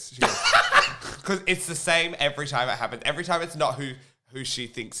doing this. Because it's the same every time it happens. Every time it's not who she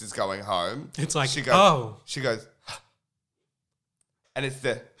thinks is going home. It's like, she goes, and it's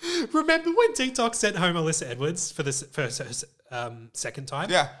the... Remember when TikTok sent home Alyssa Edwards for the second time?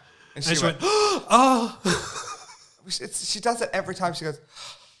 Yeah. And she went, oh. She does it every time. She goes...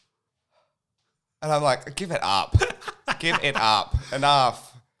 And I'm like, give it up. Give it up.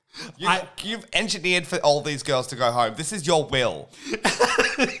 Enough. You've engineered for all these girls to go home. This is your will.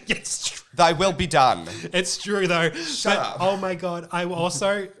 It's true. Thy will be done. It's true, though. Shut up. Oh, my God. I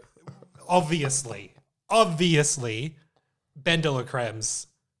also, obviously, Ben de la Creme's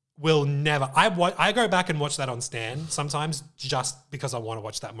will never. I go back and watch that on Stan sometimes just because I want to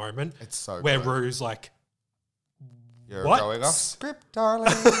watch that moment. It's so where good. Rue's like, You're what? going off script,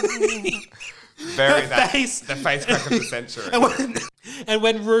 darling. Very The face. The face crack of the century. and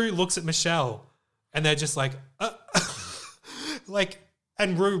when Rue looks at Michelle and they're just like, like,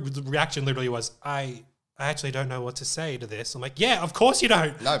 and Rue's reaction literally was, I actually don't know what to say to this. I'm like, yeah, of course you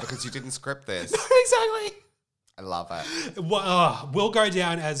don't. No, because you didn't script this. Exactly. I love it. Will go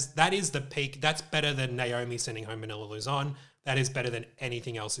down as that is the peak. That's better than Naomi sending home Manila Luzon. That is better than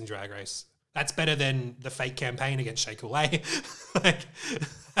anything else in Drag Race. That's better than the fake campaign against Shea Coulee. Like,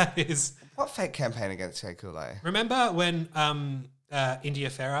 that is. What fake campaign against Shea Coulee? Remember when India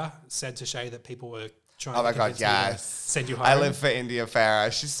Farah said to Shea that people were trying Oh my to God, convince me to yes. send you home? I live for India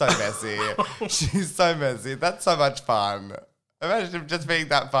Farah. She's so messy. She's so messy. That's so much fun. Imagine just being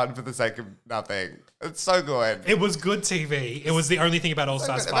that fun for the sake of nothing. It's so good. It was good TV. It was the only thing about All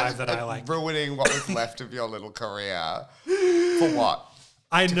Stars 5 that I liked. Ruining what was left of your little career. For what?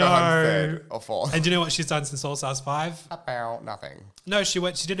 I To go home know. third or fourth? And do you know what she's done since All Stars 5? About nothing. No, she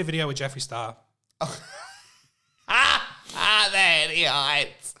did a video with Jeffree Star. The heady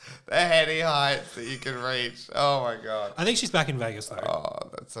heights. The heady heights that you can reach. Oh my God. I think she's back in Vegas though. Oh,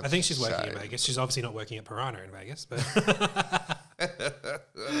 that's such I think she's a working shame. in Vegas. She's obviously not working at Piranha in Vegas, but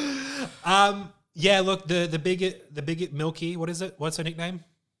yeah. Look, the big Milky. What is it? What's her nickname?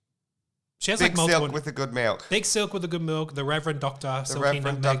 She has Big like multiple. Silk with the good milk. Big Silk with the good milk. The Reverend Doctor Silky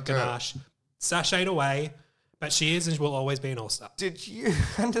Reverend Nutmeg Doctor. Ganache. Sashayed away, but she is and will always be an all-star. Did you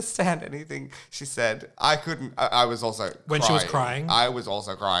understand anything she said? I couldn't. I was also When she was crying? I was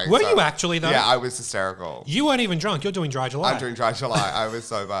also crying. Were you actually though? Yeah, I was hysterical. You weren't even drunk. You're doing Dry July. I'm doing Dry July. I was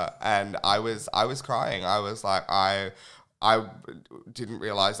sober and I was crying. I was like, I didn't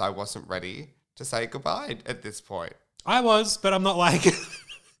realize I wasn't ready to say goodbye at this point. I was, but I'm not like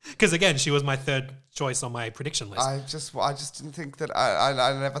because again, she was my third choice on my prediction list. I just didn't think that I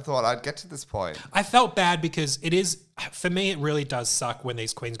never thought I'd get to this point. I felt bad because it is, for me, it really does suck when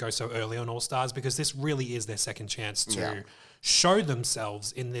these queens go so early on All Stars because this really is their second chance to show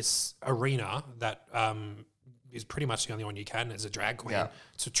themselves in this arena that is pretty much the only one you can as a drag queen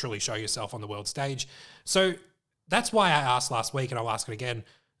to truly show yourself on the world stage. So that's why I asked last week and I'll ask it again.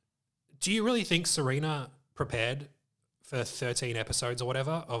 Do you really think Serena prepared for 13 episodes or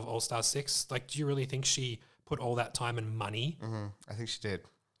whatever of All Stars 6? Like, do you really think she put all that time and money I think she did.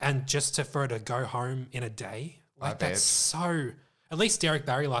 and just for her to go home in a day? Like, bet. that's so... At least Derek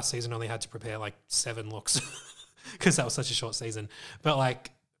Barry last season only had to prepare like 7 looks because that was such a short season. But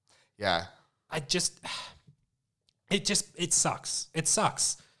like, Yeah. it sucks. It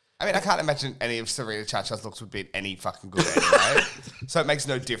sucks. I mean, I can't imagine any of Serena Chacha's looks would be any fucking good anyway. So it makes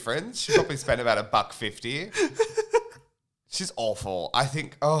no difference. She probably spent about $1.50. She's awful. I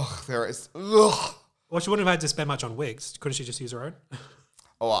think, there is... Ugh. Well, she wouldn't have had to spend much on wigs. Couldn't she just use her own?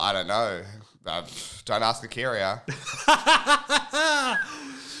 Oh, I don't know. Don't ask Akira.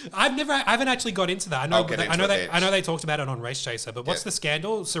 I haven't actually got into that. I'll get into it, I know they talked about it on Race Chaser, but what's Yeah. the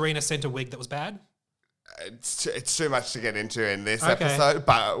scandal? Serena sent a wig that was bad? It's too much to get into in this Okay. episode,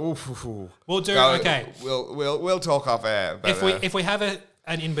 but We'll do Go- okay. We'll talk off air. But, If we have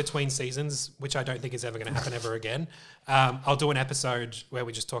an in between seasons, which I don't think is ever going to happen ever again, I'll do an episode where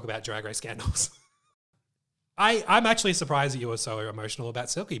we just talk about Drag Race scandals. I'm actually surprised that you were so emotional about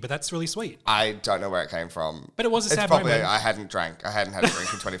Silky, but that's really sweet. I don't know where it came from. But it was a It's sad probably moment. I hadn't drank. I hadn't had a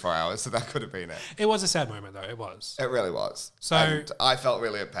drink in 24 hours, so that could have been it. It was a sad moment, though. It was. It really was. So- and I felt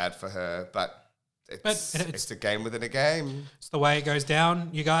really bad for her, but it's a game within a game. It's the way it goes down,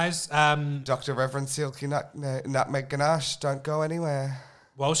 you guys. Dr. Reverend Silky Nutmeg Ganache, don't go anywhere.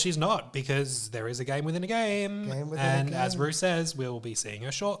 Well, she's not, because there is a game within a game. Game within a and as game. Rue says, we'll be seeing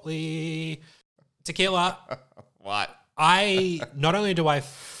her shortly. Tequila, What? not only do I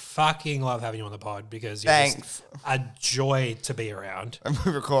fucking love having you on the pod because you're Thanks. just a joy to be around. And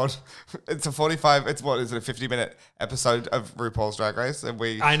we record. It's a 45. It's what is it? A 50-minute episode of RuPaul's Drag Race, and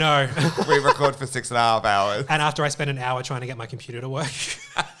we I know. we record for 6.5 hours. And after I spent an hour trying to get my computer to work.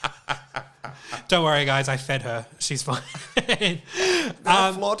 Don't worry, guys. I fed her. She's fine.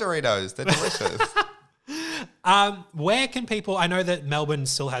 Floor Doritos, they're delicious. Where can people... I know that Melbourne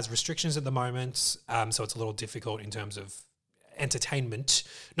still has restrictions at the moment, so it's a little difficult in terms of entertainment.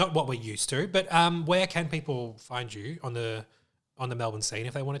 Not what we're used to, but where can people find you on the Melbourne scene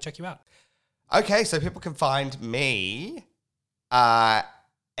if they want to check you out? Okay, so people can find me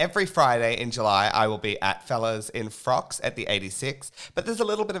Every Friday in July, I will be at Fellas in Frocks at the 86. But there's a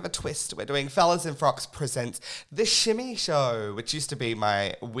little bit of a twist. We're doing Fellas in Frocks presents The Shimmy Show, which used to be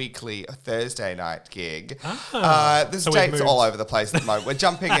my weekly Thursday night gig. There's dates all over the place at the moment. We're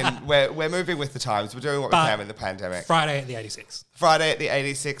jumping in. We're moving with the times. We're doing what we can in the pandemic. Friday at the 86. Friday at the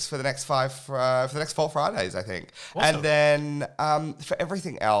 86 for the next for the next 4 Fridays, I think. Awesome. And then for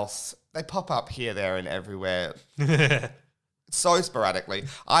everything else, they pop up here, there, and everywhere. So sporadically.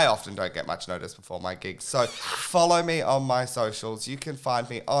 I often don't get much notice before my gigs. So follow me on my socials. You can find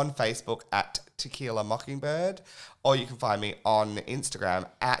me on Facebook at Tequila Mockingbird, or you can find me on Instagram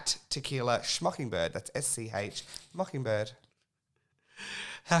at Tequila Schmockingbird. That's SCH Mockingbird.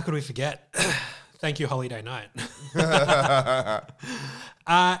 How could we forget? Thank you, Holiday Night.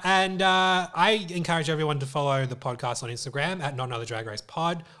 And I encourage everyone to follow the podcast on Instagram at Not Another Drag Race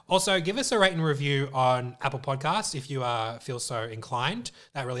Pod. Also, give us a rate and review on Apple Podcasts if you feel so inclined.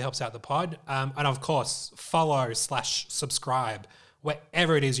 That really helps out the pod. And of course, follow/subscribe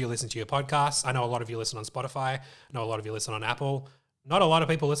wherever it is you listen to your podcasts. I know a lot of you listen on Spotify. I know a lot of you listen on Apple. Not a lot of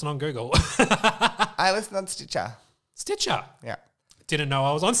people listen on Google. I listen on Stitcher. Stitcher? Yeah. Didn't know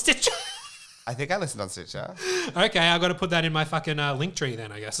I was on Stitcher. I think I listened on Stitcher. Okay, I got to put that in my fucking link tree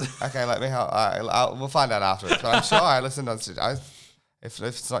then, I guess. Okay, let me help. We'll find out afterwards. But I'm sure I listened on Stitcher. If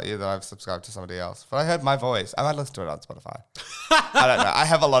it's not you, then I've subscribed to somebody else. But I heard my voice. I might listen to it on Spotify. I don't know. I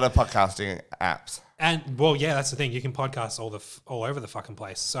have a lot of podcasting apps. And, well, yeah, that's the thing. You can podcast all over the fucking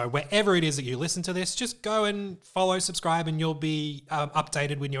place. So wherever it is that you listen to this, just go and follow, subscribe, and you'll be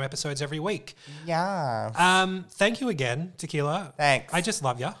updated with new episodes every week. Yeah. Thank you again, Tequila. Thanks. I just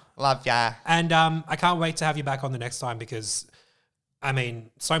love ya. Love ya. And I can't wait to have you back on the next time because, I mean,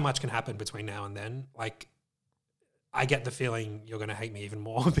 so much can happen between now and then. Like, I get the feeling you're going to hate me even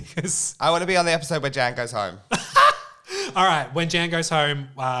more because... I want to be on the episode where Jan goes home. All right, when Jan goes home...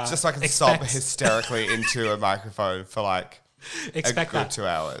 just so I can sob hysterically into a microphone for like a good 2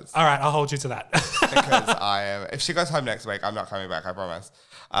 hours. All right, I'll hold you to that. Because I am... If she goes home next week, I'm not coming back, I promise.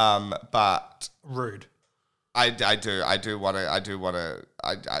 But... Rude. I do want to...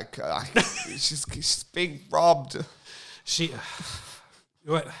 She's being robbed.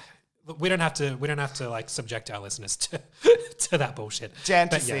 We don't have to like subject our listeners to that bullshit.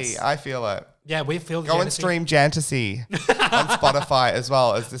 Jantasy, yes. I feel it. Yeah, we feel. Go and stream Jantasy on Spotify as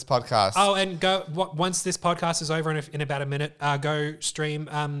well as this podcast. Oh, and go once this podcast is over in about a minute. Go stream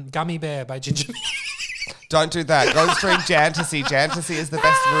Gummy Bear by Ginger. Don't do that. Go and stream Jantasy. Jantasy is the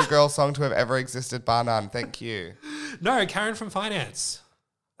best Rue Girl song to have ever existed, bar none. Thank you. No, Karen from Finance.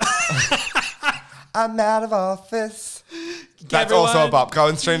 I'm out of office. That's also a bop. Go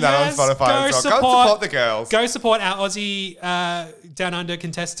and stream that on Spotify as well. Go support the girls. Go support our Aussie Down Under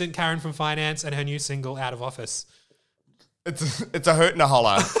contestant Karen from Finance and her new single Out of Office. It's a hoot and a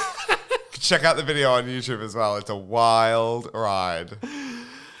holler. Check out the video on YouTube as well. It's a wild ride.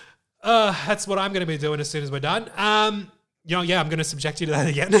 That's what I'm going to be doing as soon as we're done. I'm going to subject you to that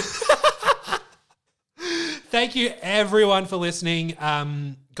again. Thank you, everyone, for listening.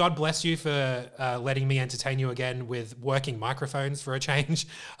 God bless you for letting me entertain you again with working microphones for a change.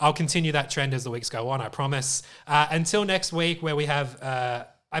 I'll continue that trend as the weeks go on, I promise. Until next week, where we have,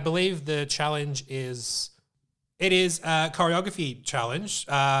 I believe the challenge is... It is a choreography challenge,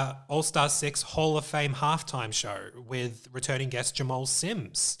 All-Star 6 Hall of Fame halftime show with returning guest Jamal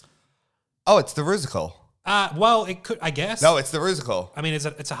Sims. Oh, it's the Rusical. Well, it could, I guess. No, it's the Rusical. I mean, it's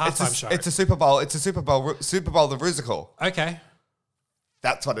a halftime show. It's a Super Bowl. It's a Super Bowl the Rusical. Okay.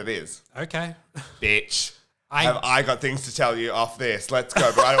 That's what it is. Okay. Bitch. I got things to tell you off this. Let's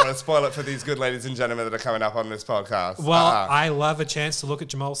go. But I don't want to spoil it for these good ladies and gentlemen that are coming up on this podcast. Well, I love a chance to look at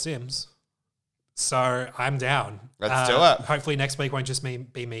Jamal Sims. So I'm down. Let's do it. Hopefully next week won't just be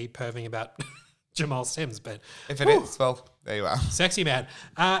me perving about Jamal Sims. But if it is, well, there you are. Sexy man.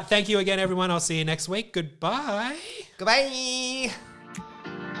 Thank you again, everyone. I'll see you next week. Goodbye. Goodbye.